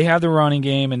 They have the running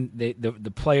game and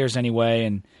the players anyway,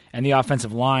 and the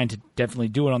offensive line to definitely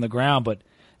do it on the ground, but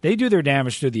they do their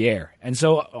damage through the air. And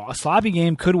so a sloppy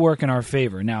game could work in our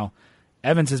favor. Now,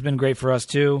 Evans has been great for us,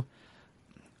 too.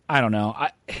 I don't know.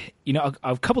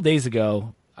 A couple days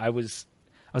ago, I was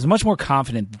much more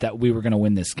confident that we were going to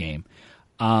win this game.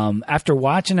 After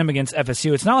watching them against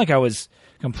FSU, it's not like I was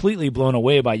completely blown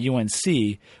away by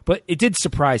UNC, but it did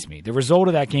surprise me. The result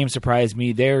of that game surprised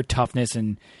me. Their toughness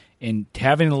and in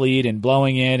having the lead and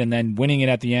blowing it and then winning it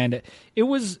at the end. It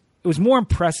was more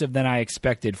impressive than I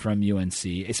expected from UNC,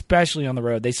 especially on the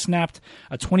road. They snapped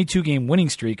a 22-game winning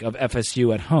streak of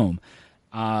FSU at home.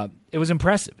 It was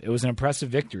impressive. It was an impressive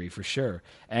victory for sure,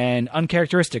 and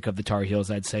uncharacteristic of the Tar Heels,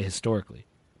 I'd say, historically.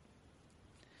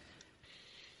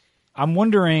 I'm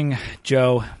wondering,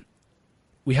 Joe,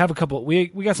 we have a couple. We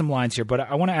got some lines here, but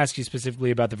I want to ask you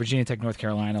specifically about the Virginia Tech North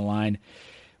Carolina line.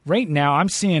 Right now, I'm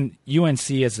seeing UNC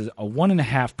as a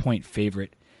 1.5 point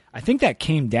favorite. I think that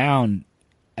came down.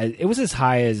 It was as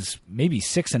high as maybe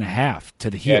 6.5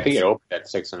 to the Heels. Yeah, I think it opened at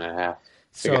 6.5.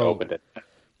 It opened it.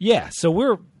 Yeah,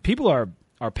 so people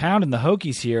are pounding the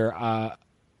Hokies here,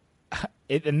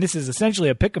 and this is essentially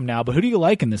a pick'em now. But who do you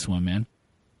like in this one, man?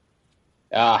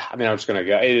 I'm just gonna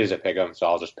go. It is a pick'em, so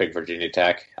I'll just pick Virginia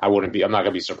Tech. I'm not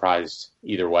gonna be surprised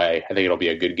either way. I think it'll be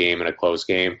a good game and a close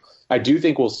game. I do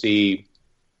think we'll see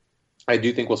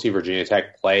Virginia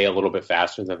Tech play a little bit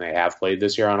faster than they have played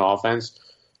this year on offense.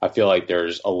 I feel like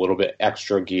there's a little bit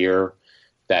extra gear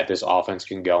that this offense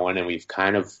can go in, and we've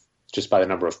kind of, just by the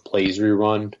number of plays we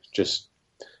run,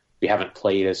 we haven't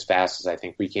played as fast as I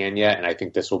think we can yet, and I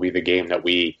think this will be the game that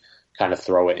we kind of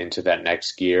throw it into that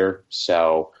next gear.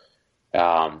 So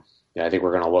I think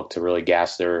we're going to look to really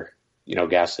gas their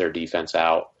defense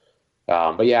out.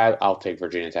 But yeah, I'll take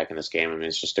Virginia Tech in this game. I mean,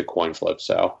 it's just a coin flip,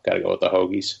 so got to go with the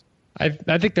Hokies. I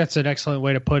think that's an excellent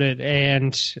way to put it,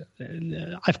 and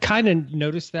I've kind of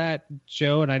noticed that,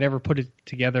 Joe, and I never put it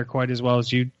together quite as well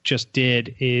as you just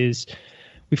did, is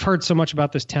we've heard so much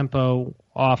about this tempo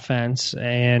offense,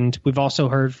 and we've also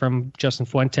heard from Justin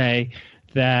Fuente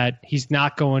that he's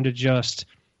not going to just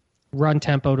run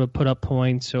tempo to put up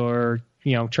points or,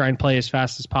 try and play as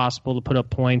fast as possible to put up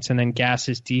points and then gas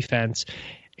his defense.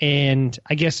 And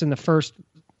I guess in the first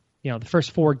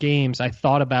 4 games, I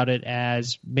thought about it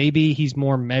as maybe he's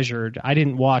more measured. I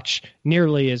didn't watch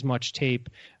nearly as much tape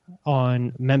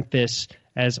on Memphis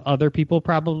as other people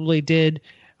probably did.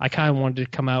 I kind of wanted to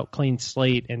come out clean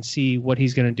slate and see what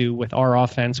he's going to do with our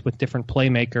offense with different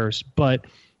playmakers. But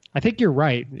I think you're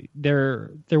right.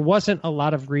 There wasn't a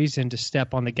lot of reason to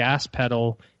step on the gas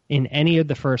pedal in any of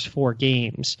the first 4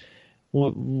 games.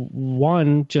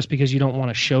 One, just because you don't want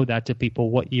to show that to people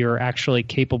what you're actually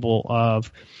capable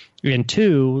of. And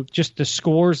 2, just the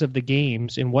scores of the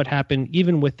games and what happened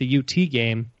even with the UT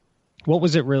game. What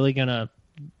was it really going to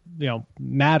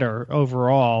matter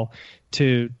overall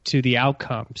to the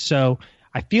outcome? So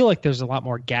I feel like there's a lot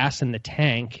more gas in the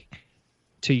tank,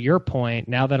 to your point,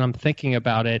 now that I'm thinking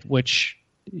about it, which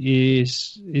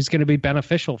is going to be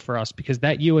beneficial for us because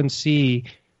that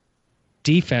UNC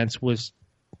defense was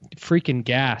freaking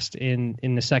gassed in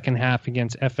the second half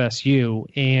against FSU,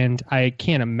 and I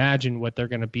can't imagine what they're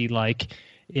going to be like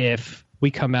if we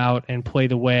come out and play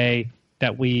the way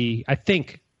that we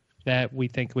think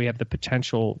we have the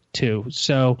potential to.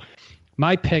 So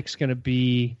my pick's going to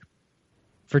be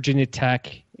Virginia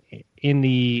Tech in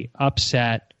the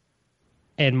upset,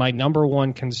 and my number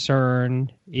one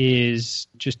concern is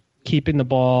just keeping the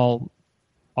ball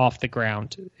off the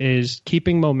ground, is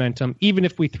keeping momentum, even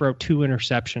if we throw 2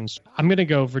 interceptions. I'm going to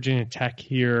go Virginia Tech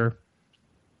here.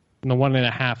 And the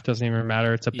 1.5 doesn't even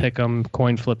matter. It's a pick-em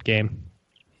coin flip game.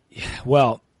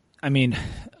 Well, I mean,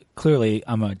 clearly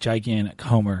I'm a gigantic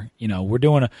homer. We're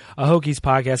doing a Hokies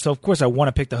podcast, so of course I want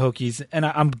to pick the Hokies, and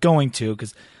I'm going to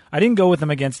because I didn't go with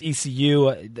them against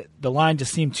ECU. The line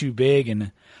just seemed too big,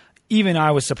 and even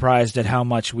I was surprised at how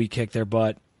much we kicked their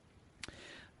butt.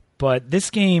 But this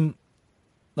game,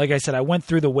 like I said, I went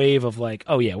through the wave of like,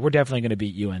 oh yeah, we're definitely going to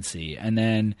beat UNC. And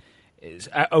then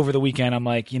over the weekend, I'm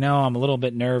like, I'm a little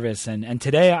bit nervous. And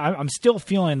today I'm still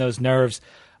feeling those nerves.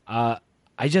 I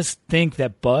just think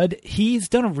that Bud, he's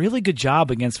done a really good job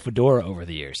against Fedora over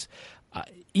the years.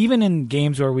 Even in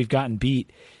games where we've gotten beat,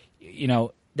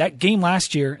 that game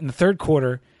last year in the third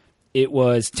quarter, it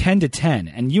was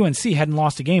 10-10. And UNC hadn't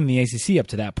lost a game in the ACC up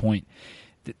to that point.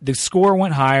 The score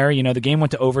went higher, the game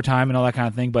went to overtime and all that kind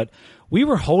of thing, but we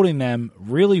were holding them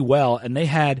really well, and they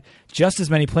had just as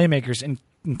many playmakers,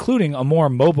 including a more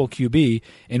mobile QB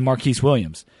in Marquise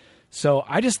Williams. So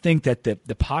I just think that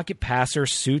the pocket passer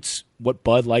suits what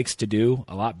Bud likes to do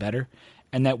a lot better,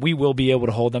 and that we will be able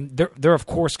to hold them. They're of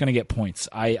course going to get points.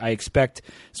 I expect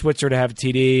Switzer to have a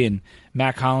TD and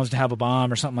Matt Collins to have a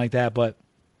bomb or something like that, but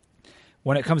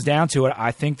when it comes down to it,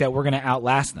 I think that we're going to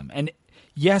outlast them. And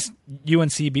yes,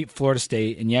 UNC beat Florida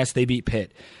State, and yes, they beat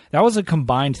Pitt. That was a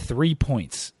combined 3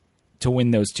 points to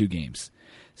win those 2 games.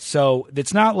 So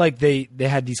it's not like they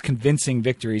had these convincing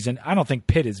victories, and I don't think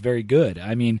Pitt is very good.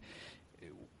 I mean,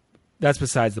 that's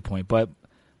besides the point. But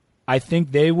I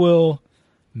think they will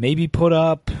maybe put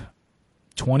up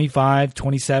 25,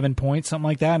 27 points, something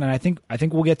like that, and I think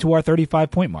we'll get to our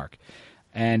 35-point mark,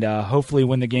 and hopefully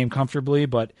win the game comfortably.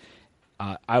 But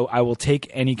I will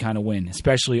take any kind of win,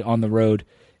 especially on the road.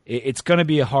 It's going to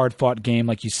be a hard-fought game,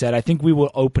 like you said. I think we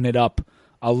will open it up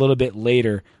a little bit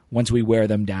later once we wear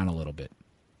them down a little bit.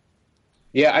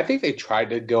 Yeah, I think they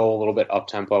tried to go a little bit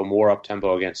more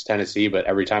up-tempo against Tennessee, but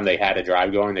every time they had a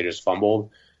drive going, they just fumbled,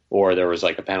 or there was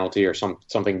like a penalty or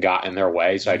something got in their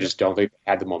way. So I just don't think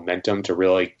they had the momentum to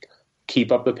really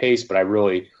keep up the pace. But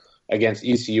against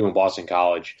ECU and Boston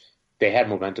College, they had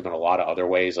momentum in a lot of other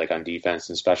ways, like on defense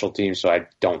and special teams. So I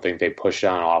don't think they pushed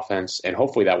on offense. And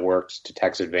hopefully that works to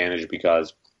Tech's advantage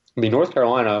because, North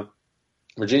Carolina,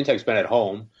 Virginia Tech's been at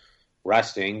home,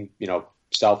 resting,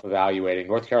 self-evaluating.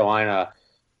 North Carolina,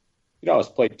 has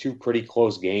played 2 pretty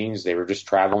close games. They were just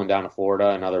traveling down to Florida,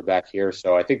 and now they're back here.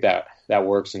 So I think that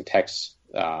works in Tech's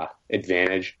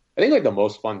advantage. I think the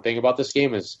most fun thing about this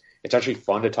game is it's actually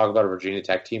fun to talk about a Virginia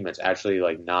Tech team that's actually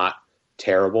not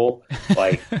terrible.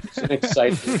 It's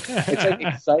exciting.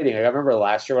 Exciting. I remember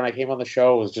last year when I came on the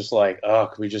show, it was just can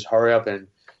we just hurry up and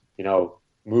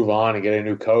move on and get a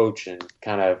new coach and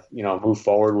kind of move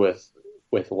forward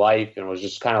with life, and it was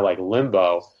just kind of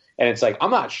limbo. And it's I'm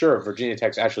not sure if Virginia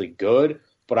Tech's actually good,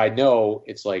 but I know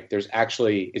it's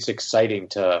it's exciting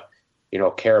to,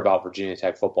 care about Virginia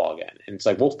Tech football again. And it's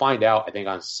we'll find out, I think,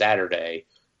 on Saturday,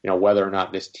 whether or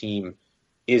not this team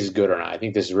is good or not. I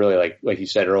think this is really, like you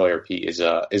said earlier, Pete, is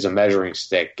a measuring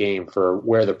stick game for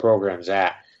where the program's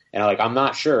at. And I'm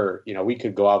not sure, we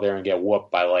could go out there and get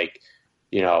whooped by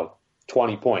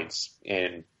 20 points,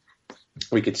 and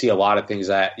we could see a lot of things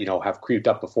that, have creeped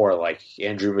up before, like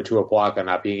Andrew Matua-Plaka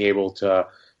not being able to,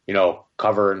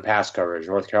 cover and pass coverage,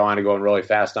 North Carolina going really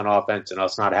fast on offense, and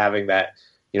us not having that,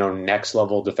 next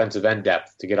level defensive end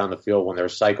depth to get on the field when they're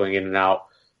cycling in and out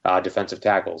defensive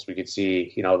tackles. We could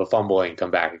see, the fumbling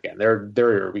come back again.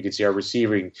 We could see our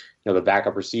receiving, the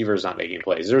backup receivers not making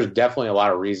plays. There's definitely a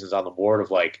lot of reasons on the board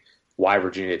of why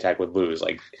Virginia Tech would lose.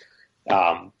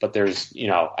 But there's,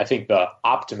 I think the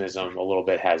optimism a little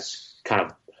bit has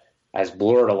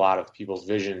blurred a lot of people's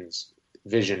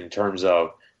vision in terms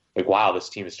of wow, this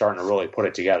team is starting to really put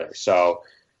it together. So,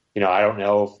 I don't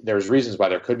know if there's reasons why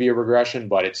there could be a regression,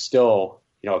 but it's still,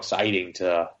 exciting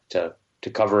to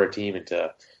cover a team and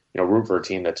to, root for a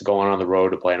team that's going on the road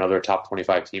to play another top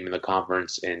 25 team in the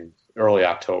conference in early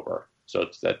October. So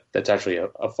that's actually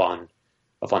a fun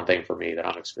thing for me that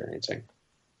I'm experiencing.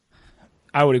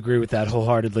 I would agree with that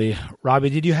wholeheartedly. Robbie,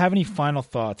 did you have any final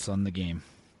thoughts on the game?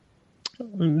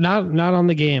 Not on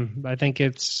the game. I think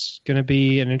it's going to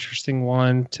be an interesting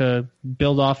one to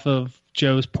build off of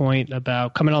Joe's point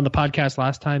about coming on the podcast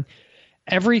last time.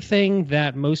 Everything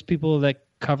that most people that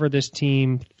cover this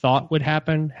team thought would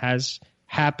happen has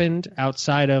happened,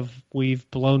 outside of we've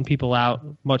blown people out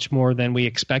much more than we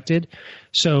expected.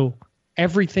 So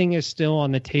everything is still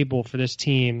on the table for this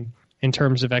team in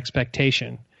terms of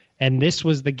expectation. And this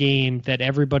was the game that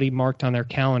everybody marked on their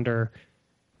calendar.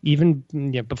 Even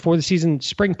before the season,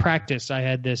 spring practice, I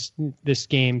had this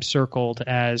game circled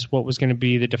as what was going to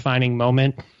be the defining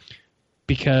moment,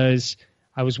 because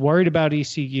I was worried about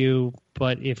ECU,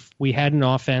 but if we had an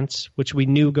offense, which we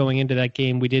knew going into that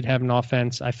game, we did have an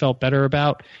offense I felt better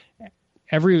about.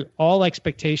 All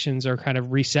expectations are kind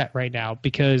of reset right now,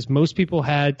 because most people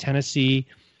had Tennessee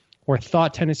or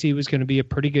thought Tennessee was going to be a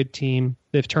pretty good team.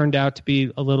 They've turned out to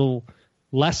be a little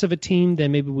less of a team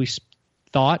than maybe we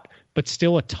thought, but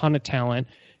still a ton of talent.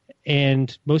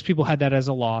 And most people had that as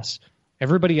a loss.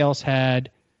 Everybody else had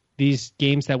these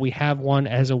games that we have won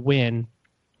as a win.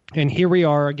 And here we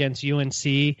are against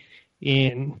UNC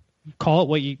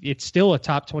it's still a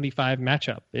top 25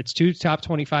 matchup. It's 2 top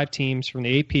 25 teams from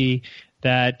the AP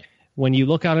that when you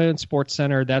look at it in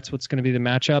SportsCenter, that's what's going to be the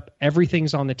matchup.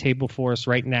 Everything's on the table for us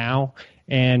right now.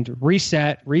 And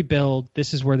reset, rebuild,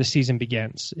 this is where the season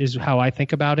begins, is how I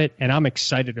think about it. And I'm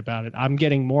excited about it. I'm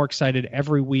getting more excited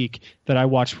every week that I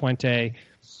watch Fuente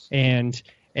and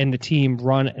the team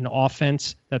run an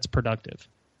offense that's productive.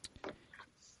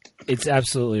 It's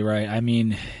absolutely right. I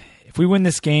mean, if we win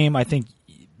this game, I think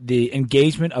the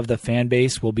engagement of the fan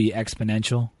base will be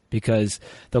exponential, because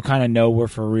they'll kind of know we're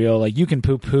for real. You can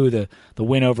poo-poo the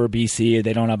win over BC.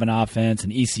 They don't have an offense.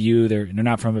 And ECU, they're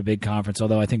not from a big conference,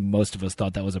 although I think most of us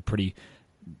thought that was a pretty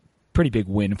big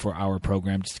win for our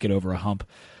program just to get over a hump.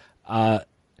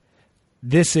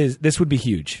 This would be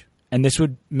huge, and this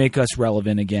would make us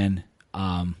relevant again.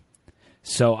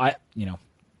 So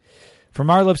from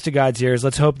our lips to God's ears,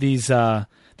 let's hope these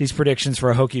predictions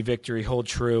for a Hokie victory hold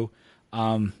true.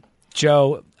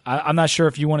 Joe, I'm not sure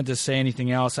if you wanted to say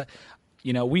anything else.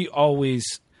 We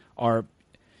always are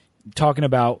talking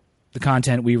about the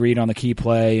content we read on the Key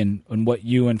Play and what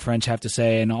you and French have to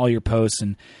say and all your posts.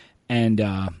 And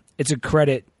it's a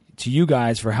credit to you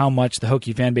guys for how much the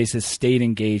Hokie fan base has stayed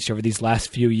engaged over these last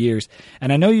few years.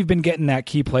 And I know you've been getting that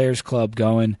Key Players Club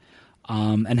going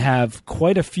and have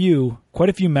quite a few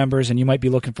members, and you might be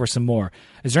looking for some more.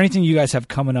 Is there anything you guys have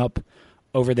coming up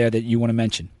over there that you want to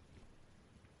mention?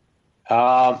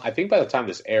 I think by the time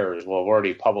this airs, we'll have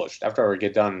already published. After we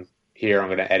get done here, I'm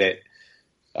going to edit.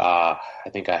 I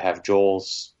think I have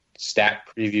Joel's stat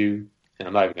preview, and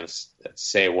I'm not even going to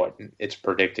say what it's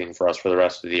predicting for us for the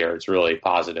rest of the year. It's really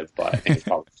positive, but I think it's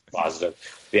probably positive.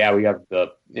 But yeah, we have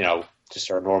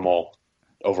just our normal,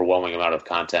 overwhelming amount of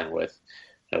content with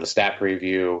the stat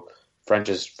preview. French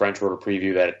wrote a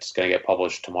preview that's going to get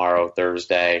published tomorrow,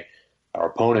 Thursday. Our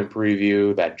opponent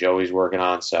preview that Joey's working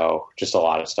on. So just a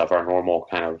lot of stuff. Our normal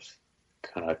kind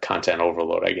of content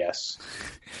overload, I guess.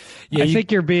 Yeah, I think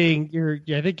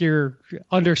you're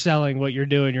underselling what you're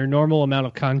doing. Your normal amount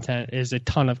of content is a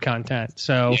ton of content.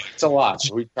 So yeah, it's a lot.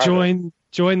 So join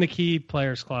the Key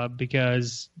Players Club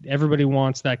because everybody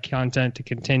wants that content to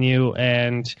continue,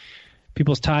 and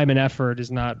people's time and effort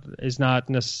is not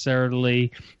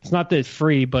necessarily, it's not that it's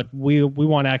free, but we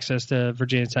want access to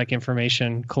Virginia Tech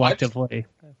information collectively.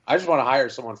 I just want to hire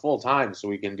someone full time so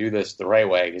we can do this the right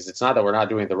way, because it's not that we're not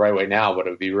doing it the right way now, but it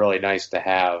would be really nice to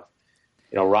have,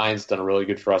 Ryan's done really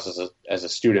good for us as a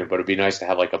student, but it'd be nice to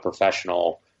have like a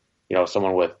professional,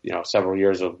 someone with, several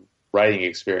years of writing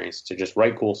experience to just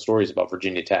write cool stories about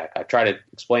Virginia Tech. I try to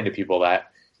explain to people that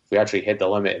we actually hit the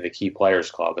limit in the Key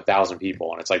Players Club, 1,000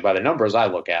 people. And it's like, by the numbers I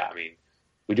look at,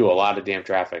 we do a lot of damn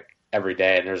traffic every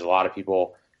day. And there's a lot of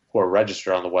people who are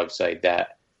registered on the website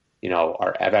that,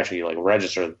 have actually like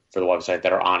registered for the website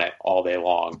that are on it all day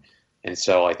long. And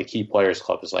so like the Key Players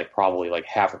Club is like probably like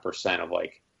 0.5% of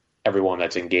like everyone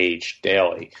that's engaged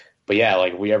daily. But yeah,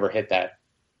 like if we ever hit that,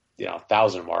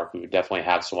 1,000 mark, we would definitely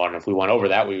have someone. And if we went over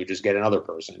that, we would just get another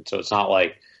person. So it's not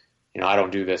like, I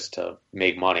don't do this to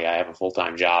make money. I have a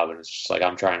full-time job, and it's just like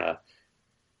I'm trying to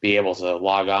be able to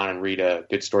log on and read a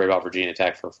good story about Virginia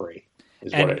Tech for free.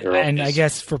 And I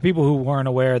guess for people who weren't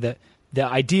aware, that the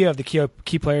idea of the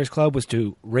Key Players Club was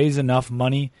to raise enough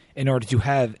money in order to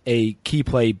have a Key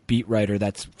Play beat writer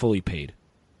that's fully paid.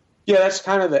 Yeah, that's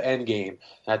kind of the end game.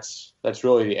 That's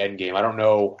really the end game. I don't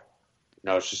know.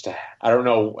 I don't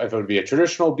know if it would be a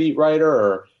traditional beat writer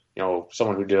or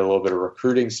someone who did a little bit of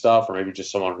recruiting stuff, or maybe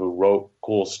just someone who wrote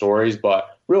cool stories.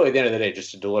 But really, at the end of the day,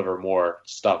 just to deliver more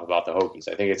stuff about the Hokies.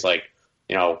 I think it's like,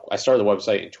 I started the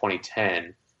website in 2010,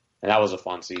 and that was a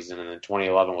fun season. And then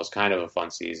 2011 was kind of a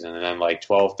fun season. And then like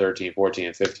 12, 13, 14,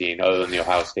 and 15, other than the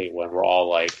Ohio State one, were all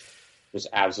like just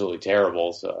absolutely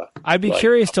terrible. So I'd be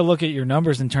curious to look at your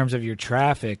numbers in terms of your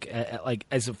traffic, like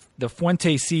as of the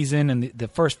Fuente season and the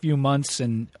first few months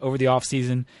and over the off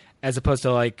season, as opposed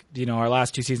to like, our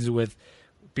last two seasons with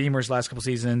Beamer's last couple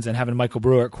seasons and having Michael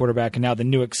Brewer at quarterback and now the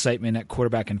new excitement at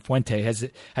quarterback in Fuente.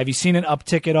 Have you seen an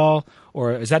uptick at all,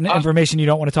 or is that information you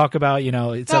don't want to talk about?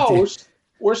 It's up to you.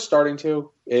 We're starting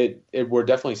to. We're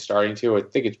definitely starting to. I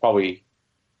think it's probably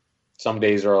some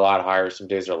days are a lot higher, some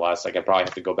days are less. Like I probably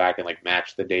have to go back and like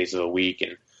match the days of the week,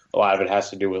 and a lot of it has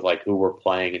to do with like who we're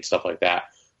playing and stuff like that.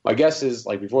 My guess is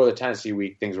like before the Tennessee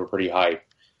week, things were pretty hype.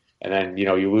 And then,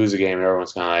 you lose a game and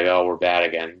everyone's kind of like, oh, we're bad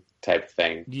again type of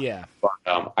thing. Yeah.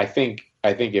 But I think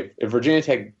if Virginia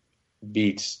Tech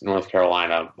beats North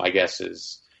Carolina, my guess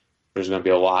is there's going to be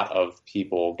a lot of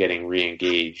people getting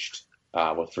re-engaged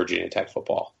with Virginia Tech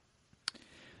football.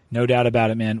 No doubt about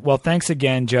it, man. Well, thanks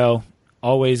again, Joe.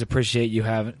 Always appreciate you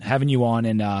having you on.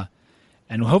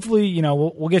 And hopefully,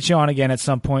 we'll get you on again at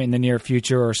some point in the near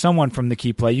future, or someone from the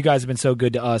Key Play. You guys have been so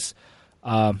good to us.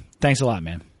 Thanks a lot,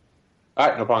 man. All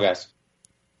right, no problem, guys.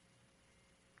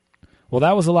 Well,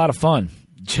 that was a lot of fun.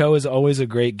 Joe is always a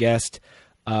great guest.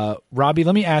 Robbie,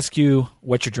 let me ask you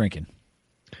what you're drinking.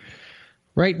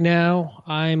 Right now,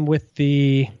 I'm with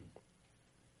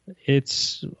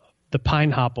it's the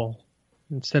Pineapple.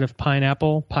 Instead of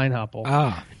pineapple, Pineapple.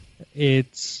 Ah.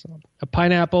 It's a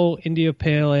pineapple India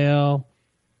Pale Ale.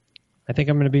 I think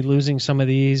I'm going to be losing some of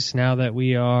these now that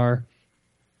we are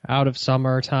out of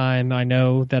summertime. I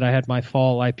know that I had my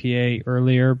fall IPA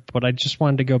earlier, but I just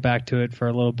wanted to go back to it for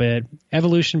a little bit.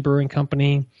 Evolution Brewing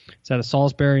Company. It's out of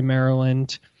Salisbury,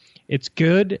 Maryland. It's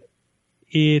good.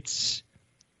 It's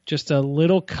just a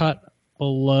little cut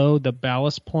below the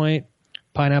Ballast Point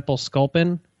Pineapple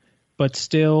Sculpin, but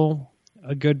still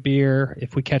a good beer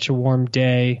if we catch a warm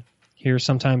day here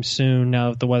sometime soon now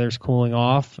that the weather's cooling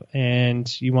off, and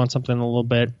you want something a little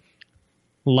bit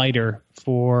lighter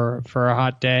for a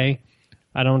hot day.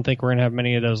 I don't think we're going to have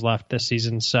many of those left this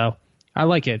season, so I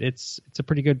like it. It's a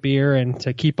pretty good beer, and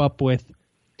to keep up with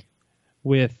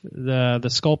the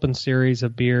Sculpin series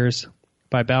of beers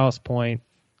by Ballast Point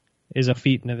is a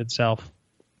feat in of itself.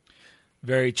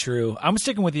 Very true. I'm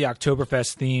sticking with the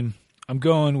Oktoberfest theme. I'm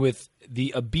going with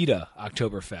the Abita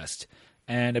Oktoberfest.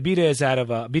 And Abita is out of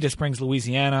Abita Springs,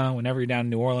 Louisiana. Whenever you're down in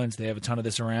New Orleans, they have a ton of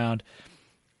this around.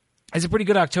 It's a pretty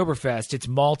good Oktoberfest. It's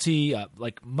malty,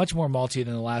 like much more malty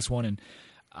than the last one. And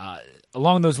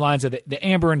along those lines of the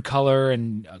amber in color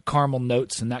and caramel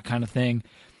notes and that kind of thing,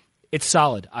 it's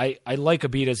solid. I like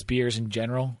Abita's beers in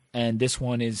general, and this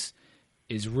one is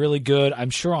really good. I'm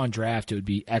sure on draft it would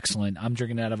be excellent. I'm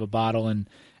drinking it out of a bottle, and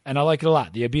I like it a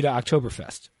lot, the Abita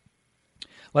Oktoberfest.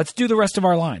 Let's do the rest of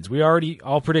our lines. We already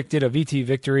all predicted a VT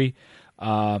victory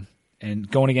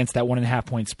and going against that 1.5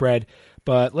 point spread.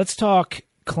 But let's talk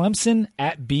Clemson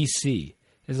at BC.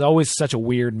 It's always such a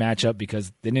weird matchup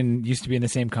because they didn't used to be in the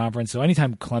same conference. So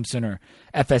anytime Clemson or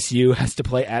FSU has to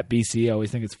play at BC, I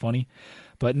always think it's funny.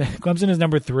 But Clemson is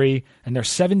number 3, and they're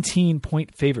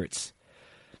 17-point favorites.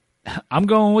 I'm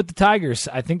going with the Tigers.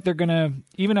 I think they're going to,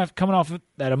 even after coming off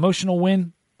that emotional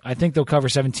win, I think they'll cover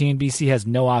 17. BC has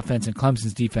no offense, and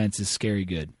Clemson's defense is scary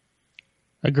good.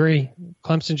 Agree.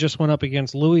 Clemson just went up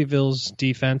against Louisville's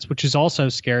defense, which is also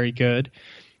scary good.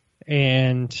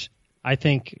 And I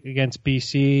think against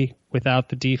BC, without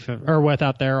the defense or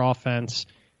without their offense,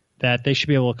 that they should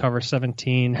be able to cover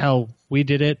 17. Hell, we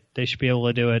did it. They should be able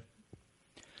to do it.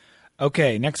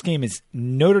 Okay, next game is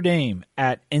Notre Dame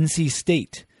at NC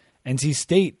State. NC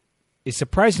State is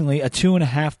surprisingly a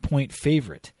 2.5 point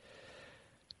favorite.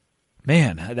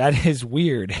 Man, that is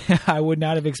weird. I would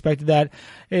not have expected that.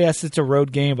 Yes, it's a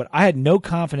road game, but I had no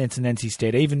confidence in NC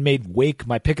State. I even made Wake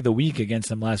my pick of the week against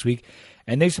them last week,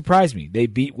 and they surprised me. They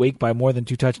beat Wake by more than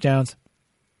 2 touchdowns.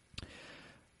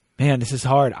 Man, this is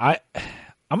hard. I'm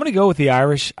going to go with the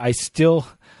Irish.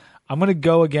 I'm going to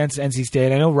go against NC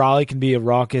State. I know Raleigh can be a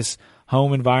raucous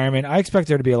home environment. I expect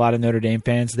there to be a lot of Notre Dame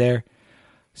fans there.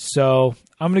 So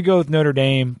I'm going to go with Notre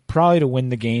Dame, probably to win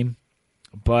the game.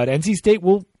 But NC State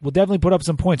will definitely put up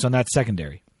some points on that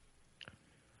secondary.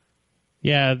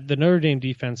 Yeah, the Notre Dame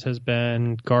defense has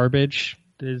been garbage,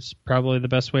 is probably the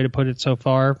best way to put it so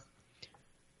far.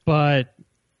 But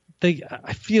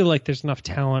I feel like there's enough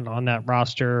talent on that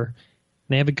roster, and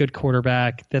they have a good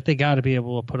quarterback, that they got to be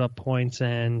able to put up points.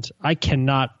 And I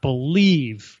cannot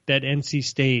believe that NC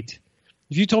State,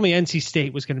 if you told me NC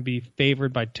State was going to be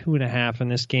favored by 2.5 in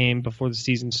this game before the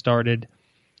season started,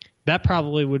 that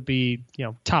probably would be,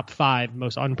 top 5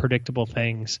 most unpredictable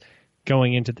things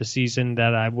going into the season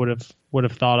that I would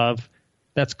have thought of.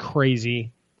 That's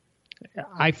crazy.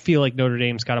 I feel like Notre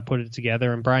Dame's got to put it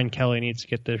together, and Brian Kelly needs to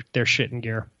get their shit in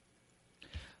gear.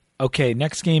 Okay,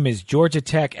 next game is Georgia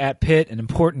Tech at Pitt, an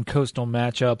important coastal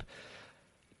matchup.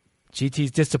 GT's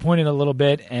disappointed a little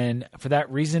bit, and for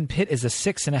that reason, Pitt is a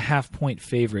 6.5 point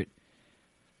favorite.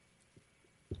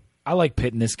 I like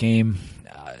Pitt in this game.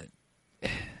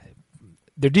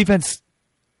 Their defense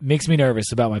makes me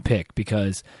nervous about my pick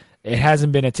because it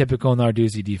hasn't been a typical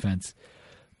Narduzzi defense.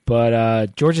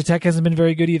 But Georgia Tech hasn't been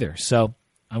very good either, so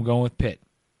I'm going with Pitt.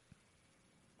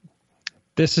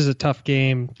 This is a tough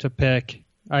game to pick.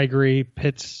 I agree.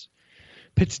 Pitt's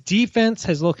defense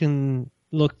has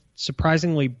looked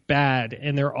surprisingly bad,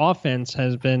 and their offense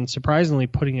has been surprisingly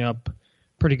putting up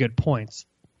pretty good points.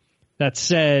 That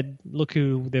said, look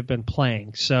who they've been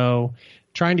playing. So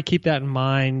trying to keep that in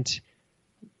mind,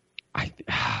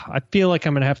 I feel like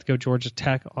I'm going to have to go Georgia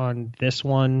Tech on this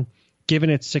one. Given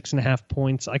it's 6.5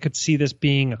 points, I could see this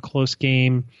being a close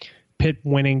game. Pitt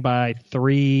winning by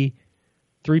 3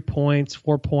 points,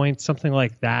 4 points, something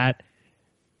like that.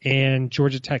 And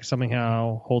Georgia Tech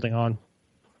somehow holding on.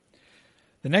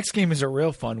 The next game is a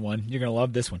real fun one. You're going to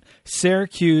love this one.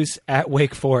 Syracuse at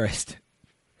Wake Forest.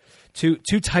 Two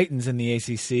Titans in the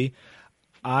ACC.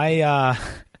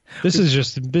 This is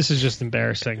just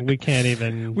embarrassing. We can't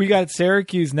even. We got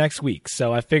Syracuse next week,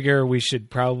 so I figure we should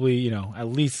probably, at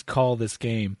least call this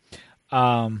game.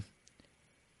 I've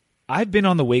been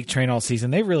on the Wake train all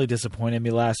season. They really disappointed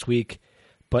me last week,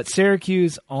 but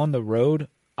Syracuse on the road,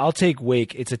 I'll take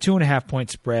Wake. It's a 2.5 point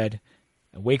spread.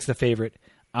 Wake's the favorite.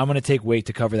 I'm going to take Wake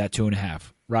to cover that 2.5.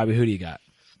 Robbie, who do you got?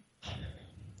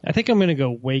 I think I'm going to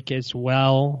go Wake as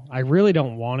well. I really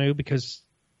don't want to because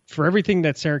for everything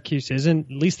that Syracuse isn't,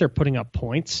 at least they're putting up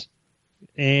points.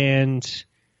 And,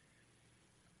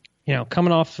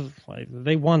 coming off of,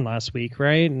 they won last week,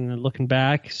 right? And looking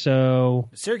back, so.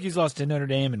 Syracuse lost to Notre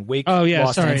Dame and Wake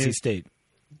lost to NC State.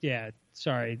 Yeah,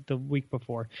 sorry, the week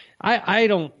before. I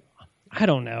don't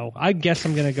know. I guess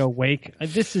I'm gonna go Wake.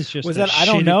 This is just I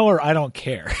don't know or I don't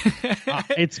care?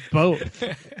 It's both.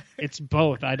 It's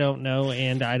both. I don't know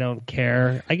and I don't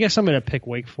care. I guess I'm gonna pick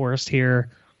Wake Forest here.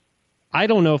 I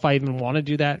don't know if I even want to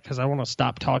do that because I want to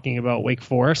stop talking about Wake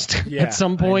Forest at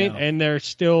some point, and they're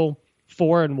still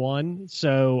 4-1,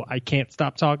 so I can't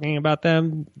stop talking about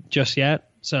them just yet.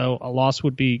 So a loss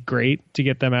would be great to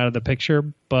get them out of the picture,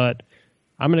 but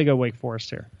I'm going to go Wake Forest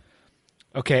here.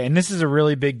 Okay, and this is a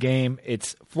really big game.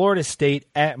 It's Florida State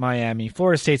at Miami.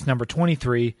 Florida State's number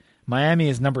 23. Miami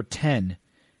is number 10,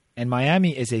 and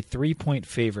Miami is a 3-point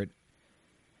favorite.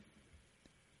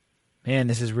 Man,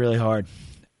 this is really hard.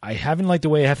 I haven't liked the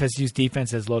way FSU's defense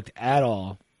has looked at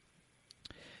all.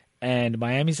 And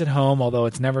Miami's at home, although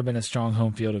it's never been a strong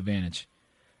home field advantage.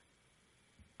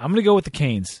 I'm going to go with the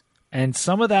Canes. And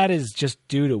some of that is just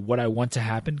due to what I want to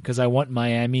happen because I want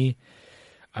Miami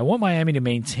to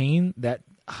maintain that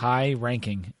high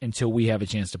ranking until we have a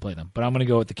chance to play them. But I'm going to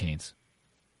go with the Canes.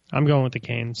 I'm going with the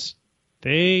Canes.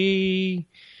 They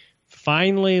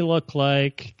finally look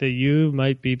like the U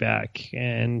might be back.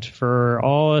 And for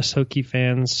all us Hokie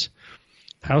fans,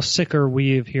 how sick are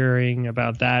we of hearing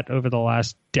about that over the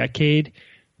last decade?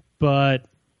 But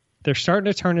they're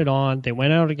starting to turn it on. They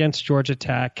went out against Georgia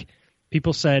Tech.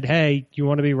 People said, hey, you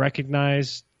want to be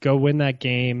recognized? Go win that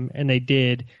game. And they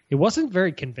did. It wasn't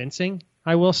very convincing,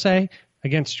 I will say,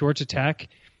 against Georgia Tech,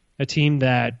 a team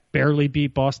that barely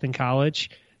beat Boston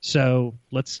College. So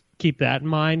let's keep that in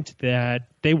mind that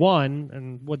they won.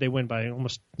 And what they win by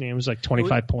almost, it was like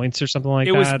 25 points or something like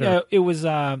that.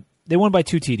 They won by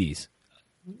 2 TDs.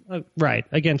 Right,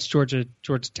 against Georgia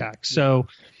Tech. So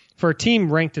for a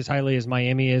team ranked as highly as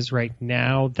Miami is right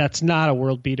now, that's not a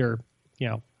world beater,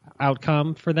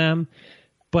 outcome for them.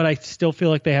 But I still feel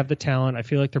like they have the talent. I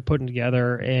feel like they're putting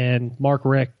together, and Mark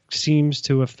Richt seems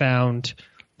to have found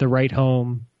the right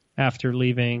home after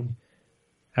leaving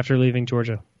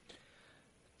Georgia.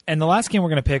 And the last game we're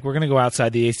going to go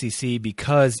outside the ACC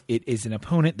because it is an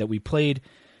opponent that we played.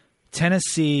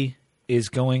 Tennessee is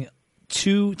going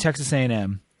to Texas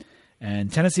A&M,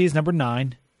 and Tennessee is number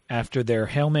 9 after their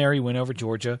Hail Mary win over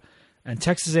Georgia, and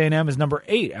Texas A&M is number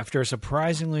 8 after a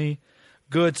surprisingly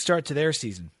good start to their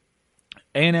season.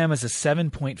 A&M is a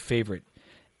 7-point favorite,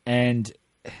 and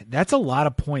that's a lot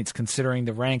of points considering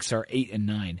the ranks are 8 and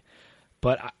 9.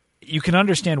 But you can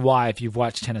understand why if you've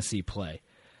watched Tennessee play.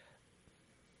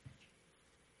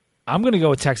 I'm going to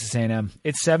go with Texas A&M.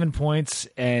 It's 7 points,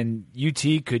 and UT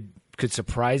could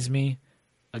surprise me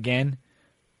again,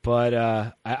 but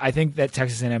I think that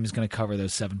Texas A&M is going to cover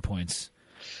those 7 points.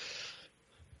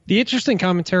 The interesting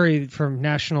commentary from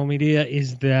national media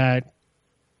is that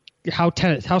how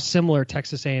similar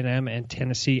Texas A&M and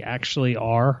Tennessee actually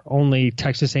are. Only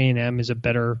Texas A&M is a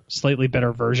slightly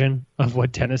better version of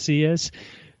what Tennessee is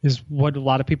what a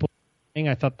lot of people are saying.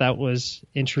 I thought that was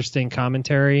interesting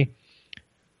commentary.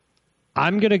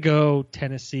 I'm going to go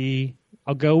Tennessee.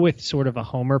 I'll go with sort of a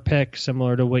homer pick,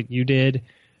 similar to what you did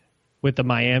with the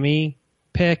Miami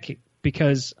pick,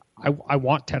 because I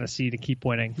want Tennessee to keep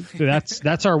winning. So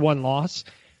that's our one loss.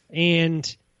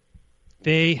 And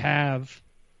they have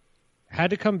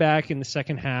had to come back in the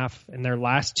second half in their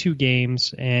last 2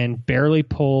 games and barely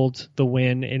pulled the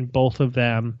win in both of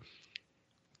them.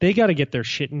 They got to get their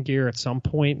shit in gear at some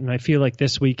point, and I feel like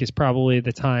this week is probably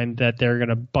the time that they're going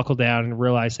to buckle down and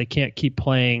realize they can't keep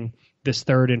playing this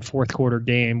third and fourth quarter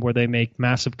game where they make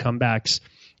massive comebacks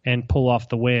and pull off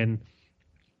the win.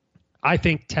 I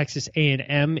think Texas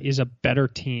A&M is a better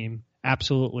team,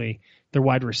 absolutely. Their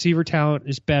wide receiver talent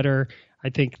is better. I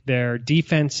think their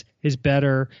defense is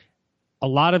better. A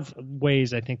lot of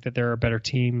ways I think that they're a better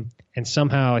team, and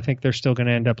somehow I think they're still going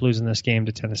to end up losing this game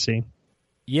to Tennessee.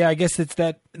 Yeah, I guess it's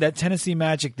that Tennessee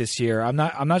magic this year. I'm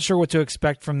not sure what to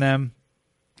expect from them.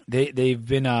 They've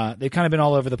kind of been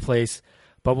all over the place,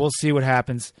 but we'll see what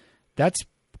happens. That's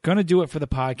going to do it for the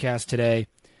podcast today.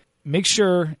 Make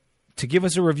sure to give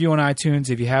us a review on iTunes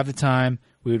if you have the time.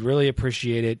 We would really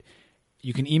appreciate it.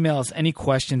 You can email us any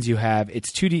questions you have.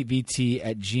 It's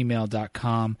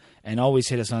 2deepvt@gmail.com, and always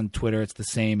hit us on Twitter. It's the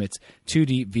same. It's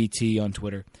 2deepvt on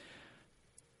Twitter.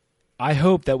 I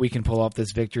hope that we can pull off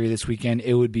this victory this weekend.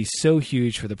 It would be so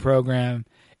huge for the program.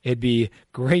 It'd be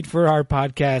great for our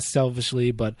podcast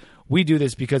selfishly, but we do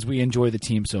this because we enjoy the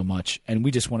team so much, and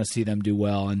we just want to see them do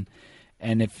well.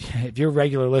 And if you're a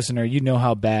regular listener, you know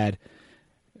how bad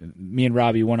me and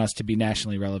Robbie want us to be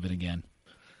nationally relevant again.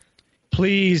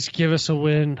 Please give us a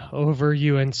win over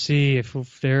UNC.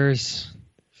 If there's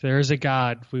a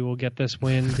God, we will get this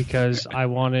win because I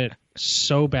want it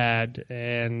so bad,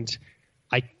 and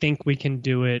I think we can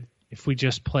do it if we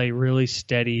just play really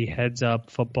steady, heads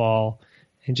up football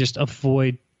and just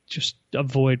avoid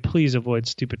please avoid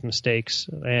stupid mistakes.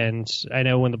 And I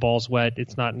know when the ball's wet,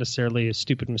 it's not necessarily a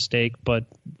stupid mistake, but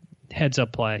heads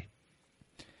up play.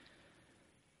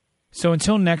 So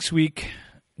until next week,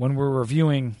 when we're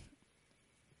reviewing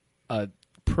a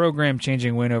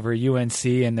program-changing win over UNC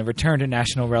and the return to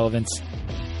national relevance,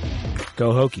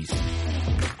 go Hokies.